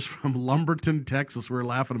listeners from Lumberton, Texas, we were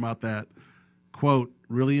laughing about that. Quote,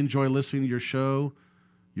 really enjoy listening to your show.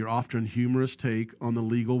 Your often humorous take on the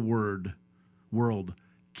legal world.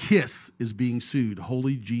 Kiss is being sued.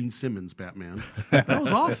 Holy Gene Simmons, Batman. That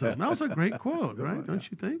was awesome. That was a great quote, right? Don't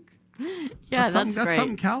you think? Yeah, that's great. That's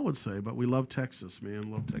something Cal would say, but we love Texas, man.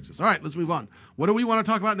 Love Texas. All right, let's move on. What do we want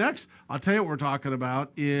to talk about next? I'll tell you what we're talking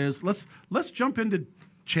about is let's jump into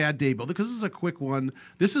Chad Daybell, because this is a quick one.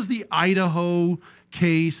 This is the Idaho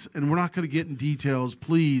case, and we're not going to get in details.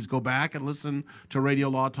 Please go back and listen to Radio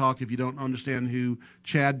Law Talk if you don't understand who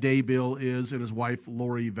Chad Daybell is and his wife,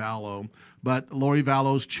 Lori Vallow. But Lori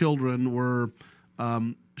Vallow's children were,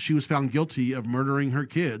 she was found guilty of murdering her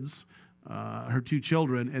kids, her two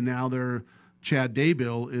children, and now Chad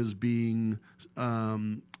Daybell is being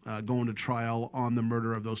going to trial on the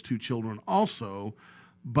murder of those two children also.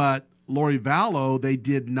 But Lori Vallow, they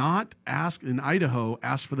did not ask in Idaho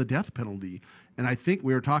for the death penalty, and I think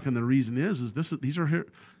we were talking. The reason is these are her,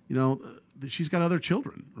 she's got other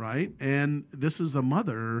children, right? And this is the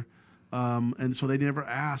mother. And so they never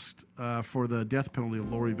asked for the death penalty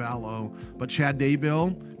of Lori Vallow. But Chad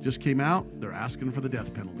Daybell just came out. They're asking for the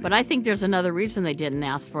death penalty. But I think there's another reason they didn't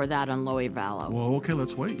ask for that on Lori Vallow. Well, okay,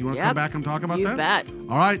 let's wait. You want to come back and talk about that? You bet.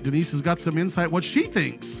 All right, Denise has got some insight. What she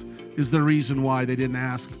thinks is the reason why they didn't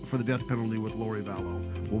ask for the death penalty with Lori Vallow.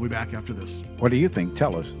 We'll be back after this. What do you think?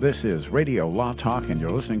 Tell us. This is Radio Law Talk, and you're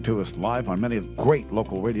listening to us live on many great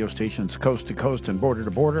local radio stations, coast to coast and border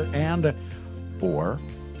to border, or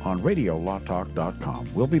on radiolawtalk.com.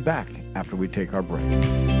 We'll be back after we take our break.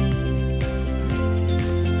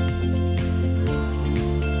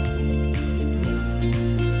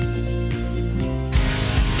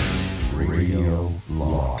 Radio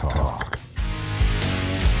Law Talk.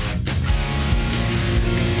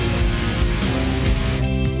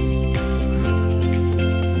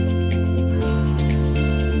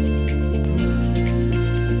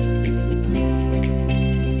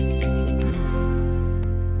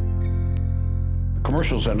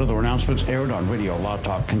 Commercials and other announcements aired on Radio Law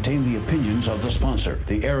Talk contain the opinions of the sponsor.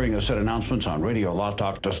 The airing of said announcements on Radio Law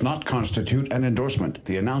Talk does not constitute an endorsement.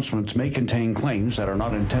 The announcements may contain claims that are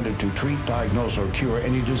not intended to treat, diagnose, or cure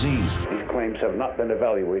any disease. These claims have not been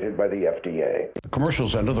evaluated by the FDA. The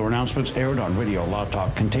commercials and other announcements aired on Radio Law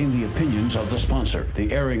Talk contain the opinions of the sponsor.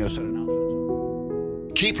 The airing of said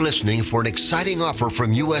announcements. Keep listening for an exciting offer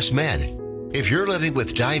from U.S. Med. If you're living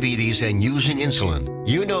with diabetes and using insulin,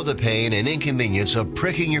 you know the pain and inconvenience of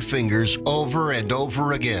pricking your fingers over and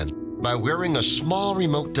over again. By wearing a small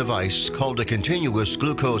remote device called a continuous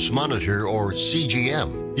glucose monitor, or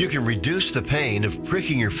CGM, you can reduce the pain of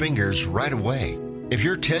pricking your fingers right away. If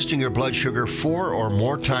you're testing your blood sugar 4 or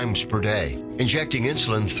more times per day, injecting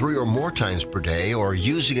insulin 3 or more times per day, or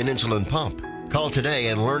using an insulin pump, call today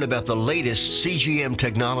and learn about the latest CGM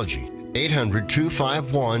technology.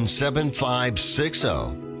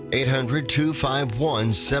 800-251-7560.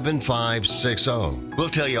 800-251-7560. We'll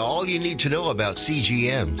tell you all you need to know about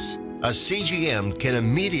CGMs. A CGM can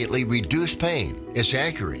immediately reduce pain. It's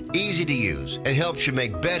accurate, easy to use, and helps you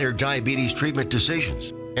make better diabetes treatment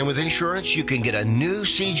decisions. And with insurance, you can get a new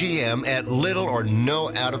CGM at little or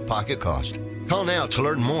no out-of-pocket cost. Call now to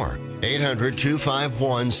learn more.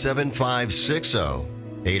 800-251-7560.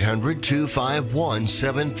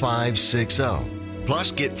 800-251-7560.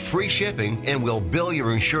 Plus, get free shipping and we'll bill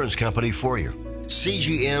your insurance company for you.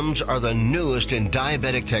 CGMs are the newest in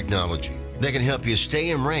diabetic technology. They can help you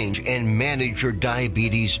stay in range and manage your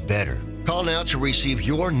diabetes better. Call now to receive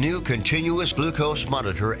your new continuous glucose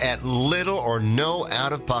monitor at little or no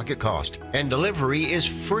out-of-pocket cost. And delivery is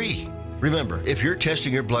free. Remember, if you're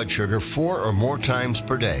testing your blood sugar 4 or more times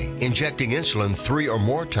per day, injecting insulin 3 or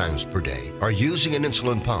more times per day, or using an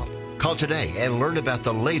insulin pump, call today and learn about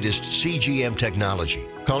the latest CGM technology.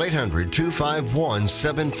 Call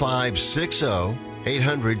 800-251-7560.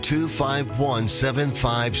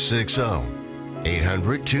 800-251-7560.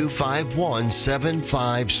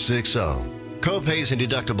 800-251-7560. Copays and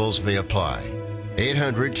deductibles may apply.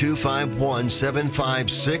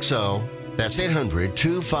 800-251-7560. That's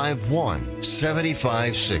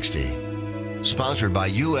 800-251-7560. Sponsored by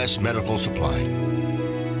U.S. Medical Supply.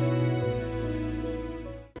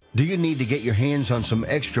 Do you need to get your hands on some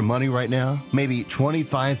extra money right now? Maybe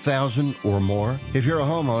 $25,000 or more? If you're a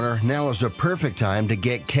homeowner, now is the perfect time to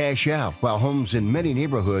get cash out while homes in many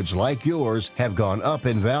neighborhoods like yours have gone up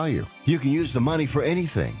in value. You can use the money for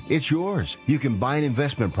anything. It's yours. You can buy an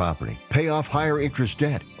investment property, pay off higher interest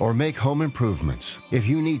debt, or make home improvements. If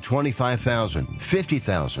you need $25,000,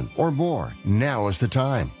 $50,000, or more, now is the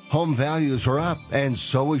time. Home values are up, and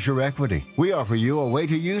so is your equity. We offer you a way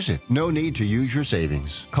to use it. No need to use your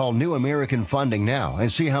savings. Call New American Funding now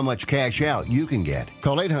and see how much cash out you can get.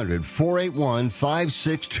 Call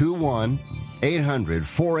 800-481-5621.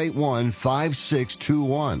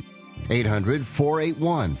 800-481-5621.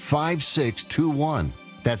 800-481-5621.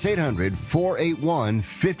 That's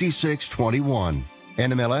 800-481-5621.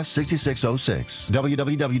 NMLS 6606.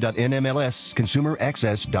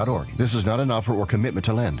 www.nmlsconsumeraccess.org. This is not an offer or commitment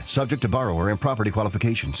to lend. Subject to borrower and property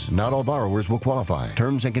qualifications. Not all borrowers will qualify.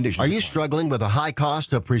 Terms and conditions. Are you struggling with a high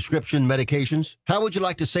cost of prescription medications? How would you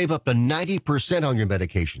like to save up to 90% on your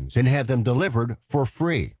medications and have them delivered for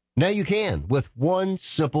free? Now you can with one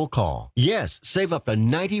simple call. Yes, save up to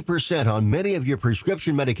 90% on many of your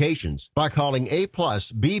prescription medications by calling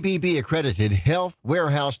A-plus BBB accredited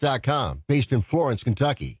healthwarehouse.com, based in Florence,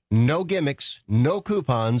 Kentucky. No gimmicks, no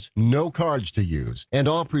coupons, no cards to use. And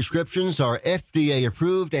all prescriptions are FDA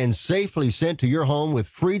approved and safely sent to your home with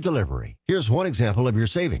free delivery. Here's one example of your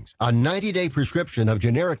savings. A 90-day prescription of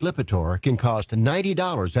generic Lipitor can cost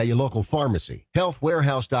 $90 at your local pharmacy.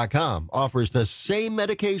 Healthwarehouse.com offers the same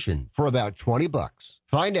medication for about $20.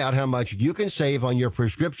 Find out how much you can save on your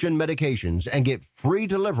prescription medications and get free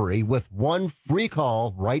delivery with one free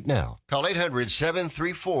call right now. Call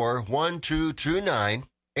 800-734-1229.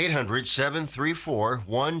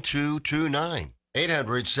 800-734-1229.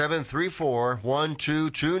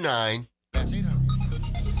 800-734-1229. That's 800.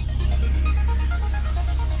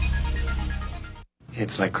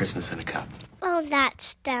 It's like Christmas in a cup. Oh,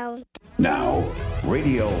 that's down. Now,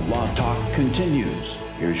 Radio Law Talk continues.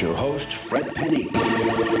 Here's your host, Fred Penny.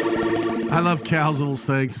 I love Cal's little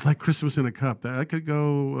sayings. It's like Christmas in a cup. That could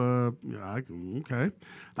go, okay.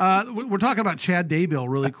 We're talking about Chad Daybell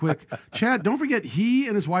really quick. Chad, don't forget, he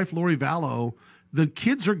and his wife, Lori Vallow, the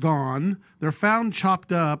kids are gone. They're found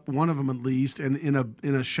chopped up, one of them at least, and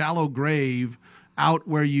in a shallow grave out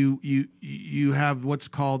where you have what's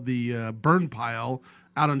called the burn pile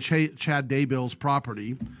out on Chad Daybell's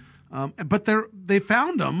property. But they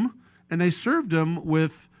found them, and they served them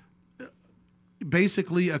with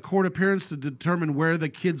basically a court appearance to determine where the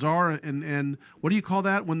kids are, and what do you call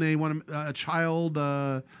that when they want a child?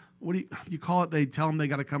 What do you call it? They tell them they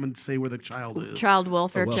got to come and say where the child is. Child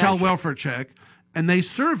welfare check. Child welfare check. And they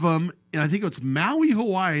serve them, and I think it's Maui,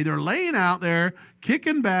 Hawaii. They're laying out there,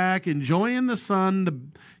 kicking back, enjoying the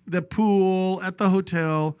sun, the pool, at the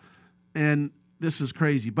hotel, and this is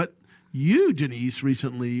crazy. But you, Denise,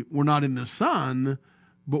 recently were not in the sun,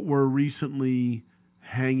 but were recently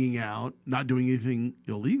hanging out, not doing anything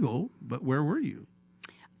illegal, but where were you?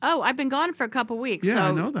 Oh, I've been gone for a couple weeks. Yeah, so,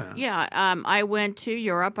 I know that. Yeah, I went to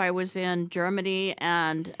Europe. I was in Germany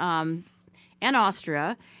and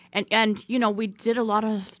Austria. And you know, we did a lot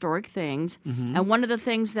of historic things. Mm-hmm. And one of the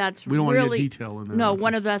things that's we don't really want to get detail in there. No,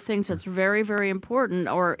 one of the things that's very, very important,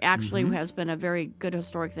 or actually Mm-hmm. has been a very good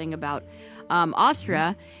historic thing about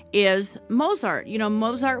Austria, is Mozart. You know,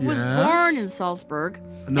 Mozart was Yes. born in Salzburg.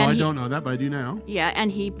 No, and I he- don't know that, but I do now. Yeah,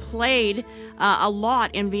 and he played a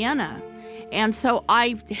lot in Vienna. And so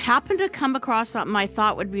I happened to come across something I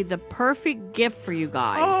thought would be the perfect gift for you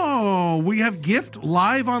guys. Oh, we have gift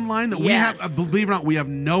live online that we Yes. have. Believe it or not, we have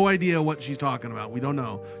no idea what she's talking about. We don't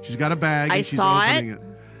know. She's got a bag I and she's saw opening it.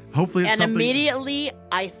 Hopefully, it's And something. immediately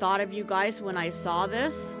I thought of you guys when I saw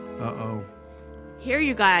this. Uh-oh. Here,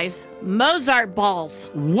 you guys, Mozart balls.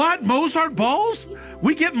 What? Mozart balls?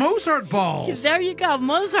 We get Mozart balls. There you go,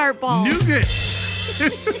 Mozart balls. Nougat.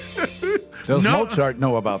 Does No. Mozart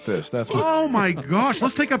know about this? That's what. Oh my gosh!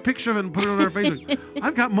 Let's take a picture of it and put it on our Facebook.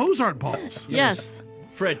 I've got Mozart balls. Yes.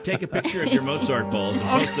 Fred, take a picture of your Mozart balls and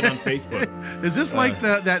post it on Facebook. Is this like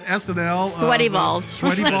that SNL? Sweaty balls.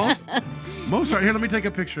 Sweaty balls? Mozart. Here, let me take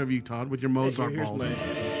a picture of you, Todd, with your Mozart Here's balls. my-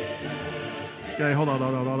 Okay, hold on.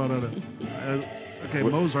 Okay,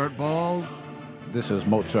 Mozart balls. This is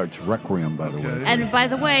Mozart's Requiem, by the way. And by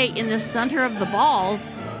the way, in the center of the balls,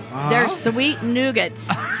 there's sweet nougat.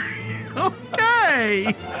 Okay.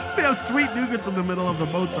 We have sweet nougats in the middle of the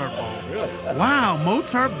Mozart balls. Wow,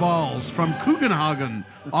 Mozart balls from Kugenhagen,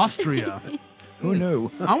 Austria. Who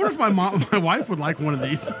knew? I wonder if my wife would like one of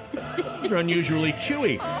these. They're unusually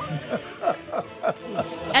chewy.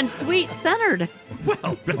 And sweet centered.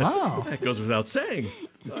 Well, Wow. that goes without saying.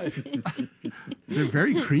 They're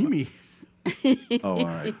very creamy. Oh, all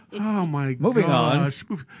right. Oh my Moving gosh.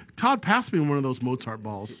 Todd, pass me one of those Mozart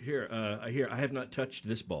balls. Here, I have not touched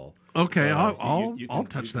this ball. Okay, I'll can-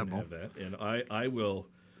 touch you that can ball. have that, and I will.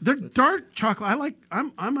 They're dark chocolate.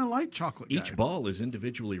 I'm a light chocolate guy. Each ball is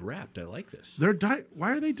individually wrapped. I like this. They're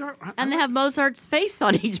why are they dark? And they have Mozart's face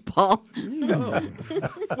on each ball. Oh.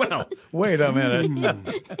 Well, Wait a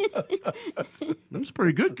minute. That's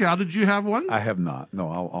pretty good, Cal. Did you have one? I have not. No,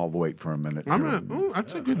 I'll wait for a minute. I'm here. gonna. Oh,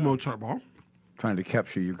 that's a good Mozart ball. Trying to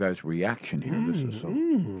capture you guys' reaction here. This is so.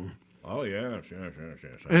 oh yes.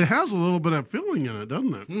 It has a little bit of filling in it,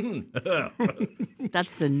 doesn't it?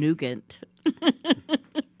 That's the nougat.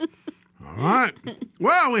 All right.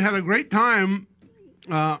 Well, we had a great time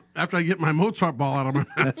after I get my Mozart ball out of my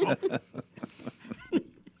mouth.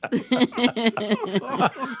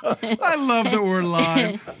 I love that we're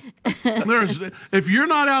live. If you're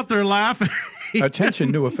not out there laughing.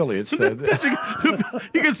 Attention, new affiliates. You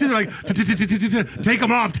can see they're like, take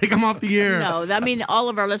them off the air. No, that means all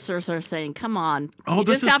of our listeners are saying, come on. Oh, You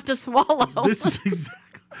this just is- have to swallow.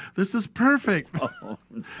 This is perfect. Oh,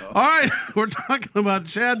 no. All right, we're talking about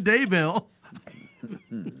Chad Daybell.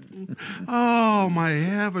 Oh my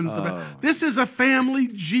heavens! This is a family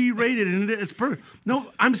G-rated, and it's perfect.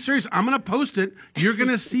 No, I'm serious. I'm going to post it. You're going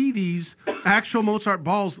to see these actual Mozart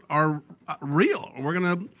balls are real. We're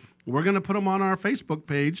gonna put them on our Facebook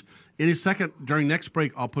page. In a second, during next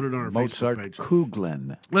break, I'll put it on our Mozart Facebook page.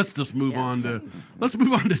 Kuglen. Let's just move on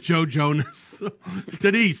to Joe Jonas.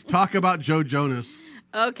 Denise, talk about Joe Jonas.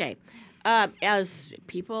 Okay. As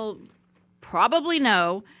people probably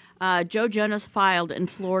know, Joe Jonas filed in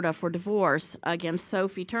Florida for divorce against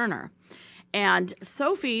Sophie Turner. And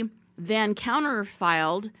Sophie then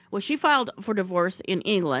counter-filed, she filed for divorce in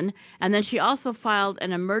England, and then she also filed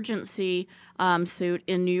an emergency suit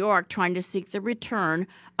in New York trying to seek the return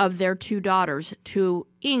of their two daughters to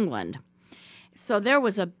England. So there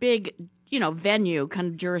was a big, venue, kind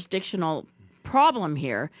of jurisdictional problem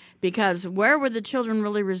here, because where were the children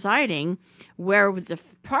really residing? Where were the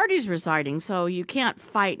parties residing? So you can't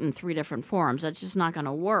fight in three different forums. That's just not going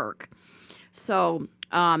to work. So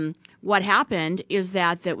what happened is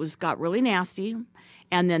that got really nasty,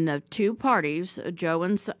 and then the two parties, Joe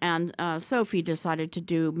and Sophie, decided to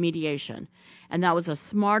do mediation, and that was the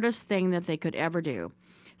smartest thing that they could ever do.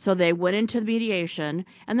 So they went into the mediation,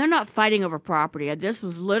 and they're not fighting over property. This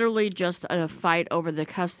was literally just a fight over the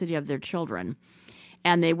custody of their children.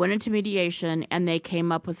 And they went into mediation, and they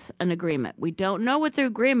came up with an agreement. We don't know what the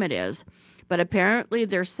agreement is, but apparently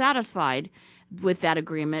they're satisfied with that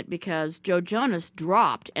agreement because Joe Jonas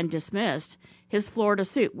dropped and dismissed his Florida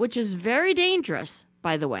suit, which is very dangerous,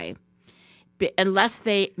 by the way. Unless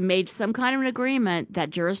they made some kind of an agreement that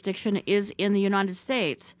jurisdiction is in the United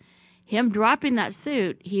States, him dropping that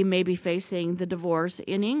suit, he may be facing the divorce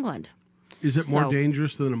in England. Is it more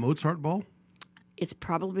dangerous than a Mozart ball? It's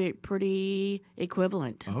probably pretty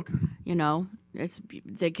equivalent. Okay. You know,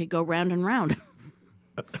 they could go round and round.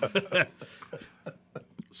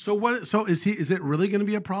 So what? So is it really going to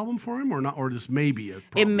be a problem for him, or not, or just maybe a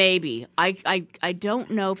problem? It may be. I don't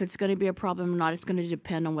know if it's going to be a problem or not. It's going to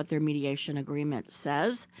depend on what their mediation agreement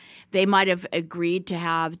says. They might have agreed to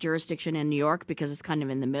have jurisdiction in New York because it's kind of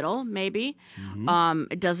in the middle, maybe. Mm-hmm.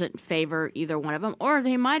 It doesn't favor either one of them. Or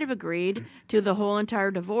they might have agreed to the whole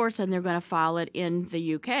entire divorce and they're going to file it in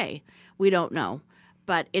the UK. We don't know.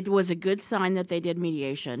 But it was a good sign that they did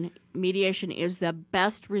mediation. Mediation is the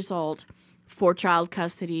best result for child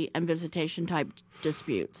custody and visitation type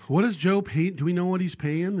disputes. What does Joe pay? Do we know what he's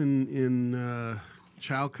paying in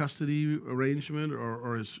child custody arrangement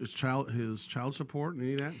or his child support and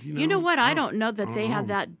any of that? Do you know what? I don't know that they have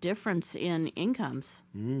that difference in incomes.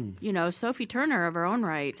 You know, Sophie Turner of her own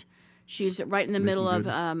right, she's right in the middle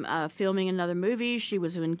of filming another movie. She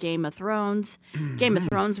was in Game of Thrones. Game of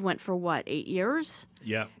Thrones went for what, 8 years?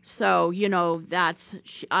 Yeah. So, you know,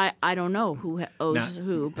 I don't know who owes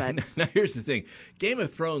who, but... Now, here's the thing. Game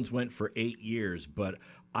of Thrones went for 8 years, but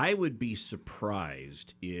I would be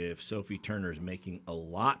surprised if Sophie Turner's making a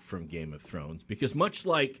lot from Game of Thrones, because much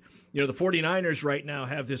like, you know, the 49ers right now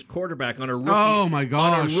have this quarterback on a rookie,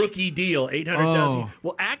 on a rookie deal, $800,000.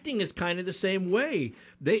 Well, acting is kind of the same way.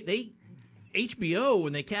 They HBO,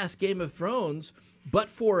 when they cast Game of Thrones... But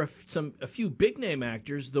for a few big-name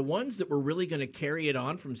actors, the ones that were really going to carry it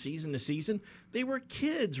on from season to season, they were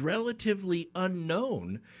kids, relatively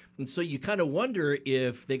unknown. And so you kind of wonder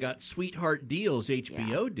if they got sweetheart deals,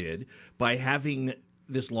 HBO did, by having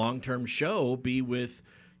this long-term show be with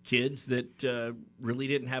kids that really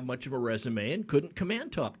didn't have much of a resume and couldn't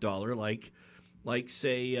command top dollar like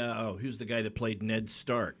say, who's the guy that played Ned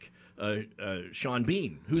Stark? Sean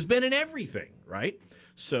Bean, who's been in everything, right?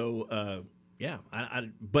 So... Yeah,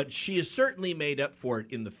 but she has certainly made up for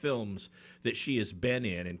it in the films that she has been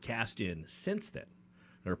in and cast in since then.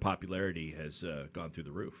 Her popularity has gone through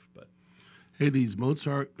the roof. But hey, these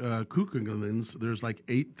Mozart Kugelins, there's like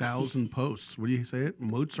 8,000 posts. What do you say it?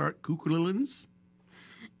 Mozart Kugelins?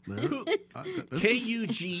 Kugeln.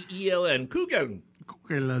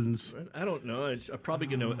 Kugelins. I don't know. I'm probably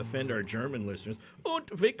going to offend our German listeners. Und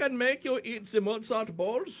we can make you eat the Mozart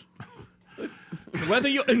balls. Whether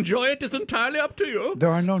you enjoy it is entirely up to you.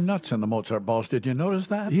 There are no nuts in the Mozart balls. Did you notice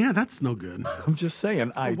that? Yeah, that's no good. I'm just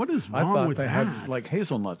saying. So what is wrong I thought with they that? had like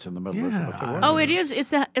hazelnuts in the middle of it. Oh, it is.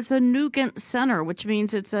 It's a nougat center, which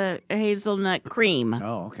means it's a hazelnut cream.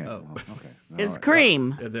 Oh, okay. Okay. It's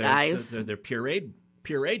cream, guys. They're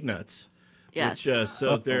pureed nuts. Yes. Which,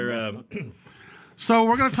 so they're... So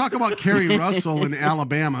we're going to talk about Carrie Russell in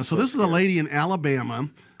Alabama. So this is a lady in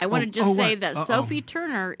Alabama. I want to just say that Sophie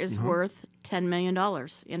Turner is worth $10 million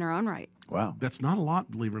in her own right. Wow. That's not a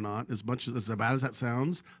lot, believe it or not, as bad as that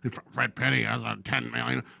sounds. Fred Penny has a $10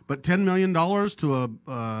 million. But $10 million to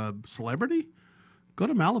a celebrity? Go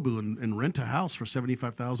to Malibu and rent a house for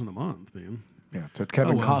 $75,000 a month, man. Yeah, to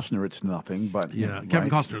Kevin Costner, it's nothing, but... Yeah, Kevin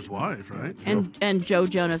Costner's wife, right? And Joe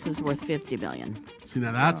Jonas is worth $50 million. See,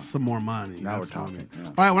 now that's some more money. Now we're talking. Yeah.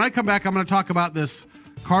 All right, when I come back, I'm going to talk about this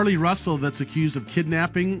Carly Russell that's accused of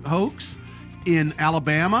kidnapping hoax in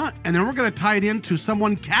Alabama, and then we're going to tie it into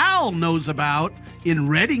someone Cal knows about in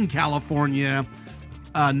Redding, California,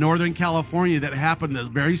 Northern California, that happened a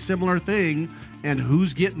very similar thing, and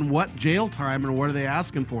who's getting what jail time and what are they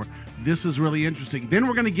asking for. This is really interesting. Then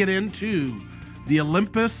we're going to get into the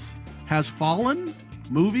Olympus Has Fallen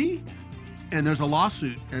movie, and there's a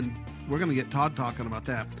lawsuit, and we're going to get Todd talking about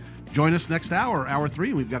that. Join us next hour, hour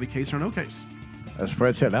 3. We've got a case or no case. As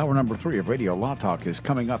Fred said, hour number 3 of Radio Law Talk is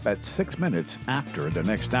coming up at 6 minutes after the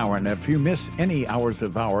next hour. And if you miss any hours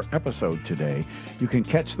of our episode today, you can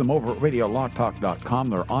catch them over at radiolawtalk.com.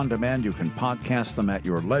 They're on demand. You can podcast them at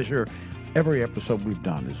your leisure. Every episode we've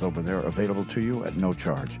done is over there, available to you at no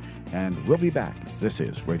charge. And we'll be back. This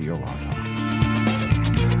is Radio Law Talk.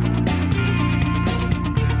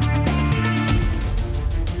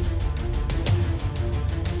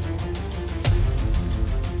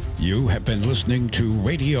 You have been listening to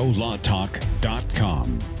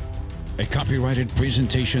RadioLawTalk.com, a copyrighted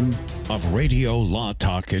presentation of Radio Law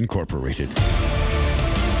Talk Incorporated.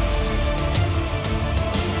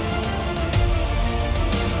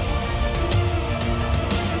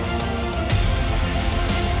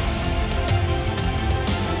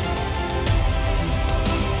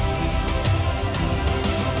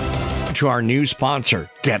 to our new sponsor,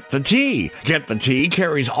 Get the Tea. Get the Tea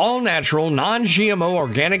carries all-natural, non-GMO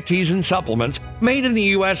organic teas and supplements made in the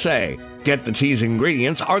USA. Get the Tea's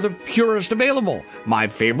ingredients are the purest available. My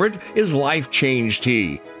favorite is Life Change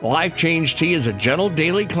Tea. Life Change Tea is a gentle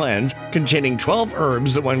daily cleanse containing 12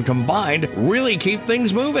 herbs that when combined really keep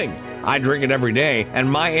things moving. I drink it every day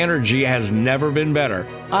and my energy has never been better.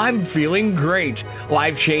 I'm feeling great.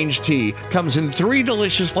 Life Change Tea comes in 3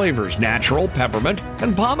 delicious flavors, natural, peppermint,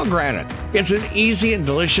 and pomegranate. It's an easy and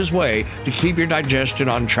delicious way to keep your digestion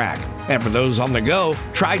on track. And for those on the go,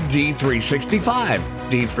 try D365.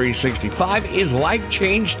 D365 is Life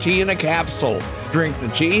Change Tea in a capsule. Drink the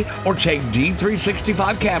tea or take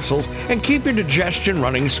D365 capsules and keep your digestion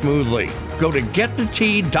running smoothly. Go to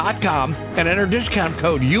getthetea.com and enter discount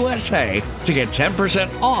code USA to get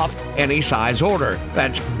 10% off any size order.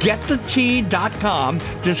 That's getthetea.com,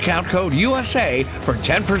 discount code USA for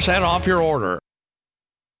 10% off your order.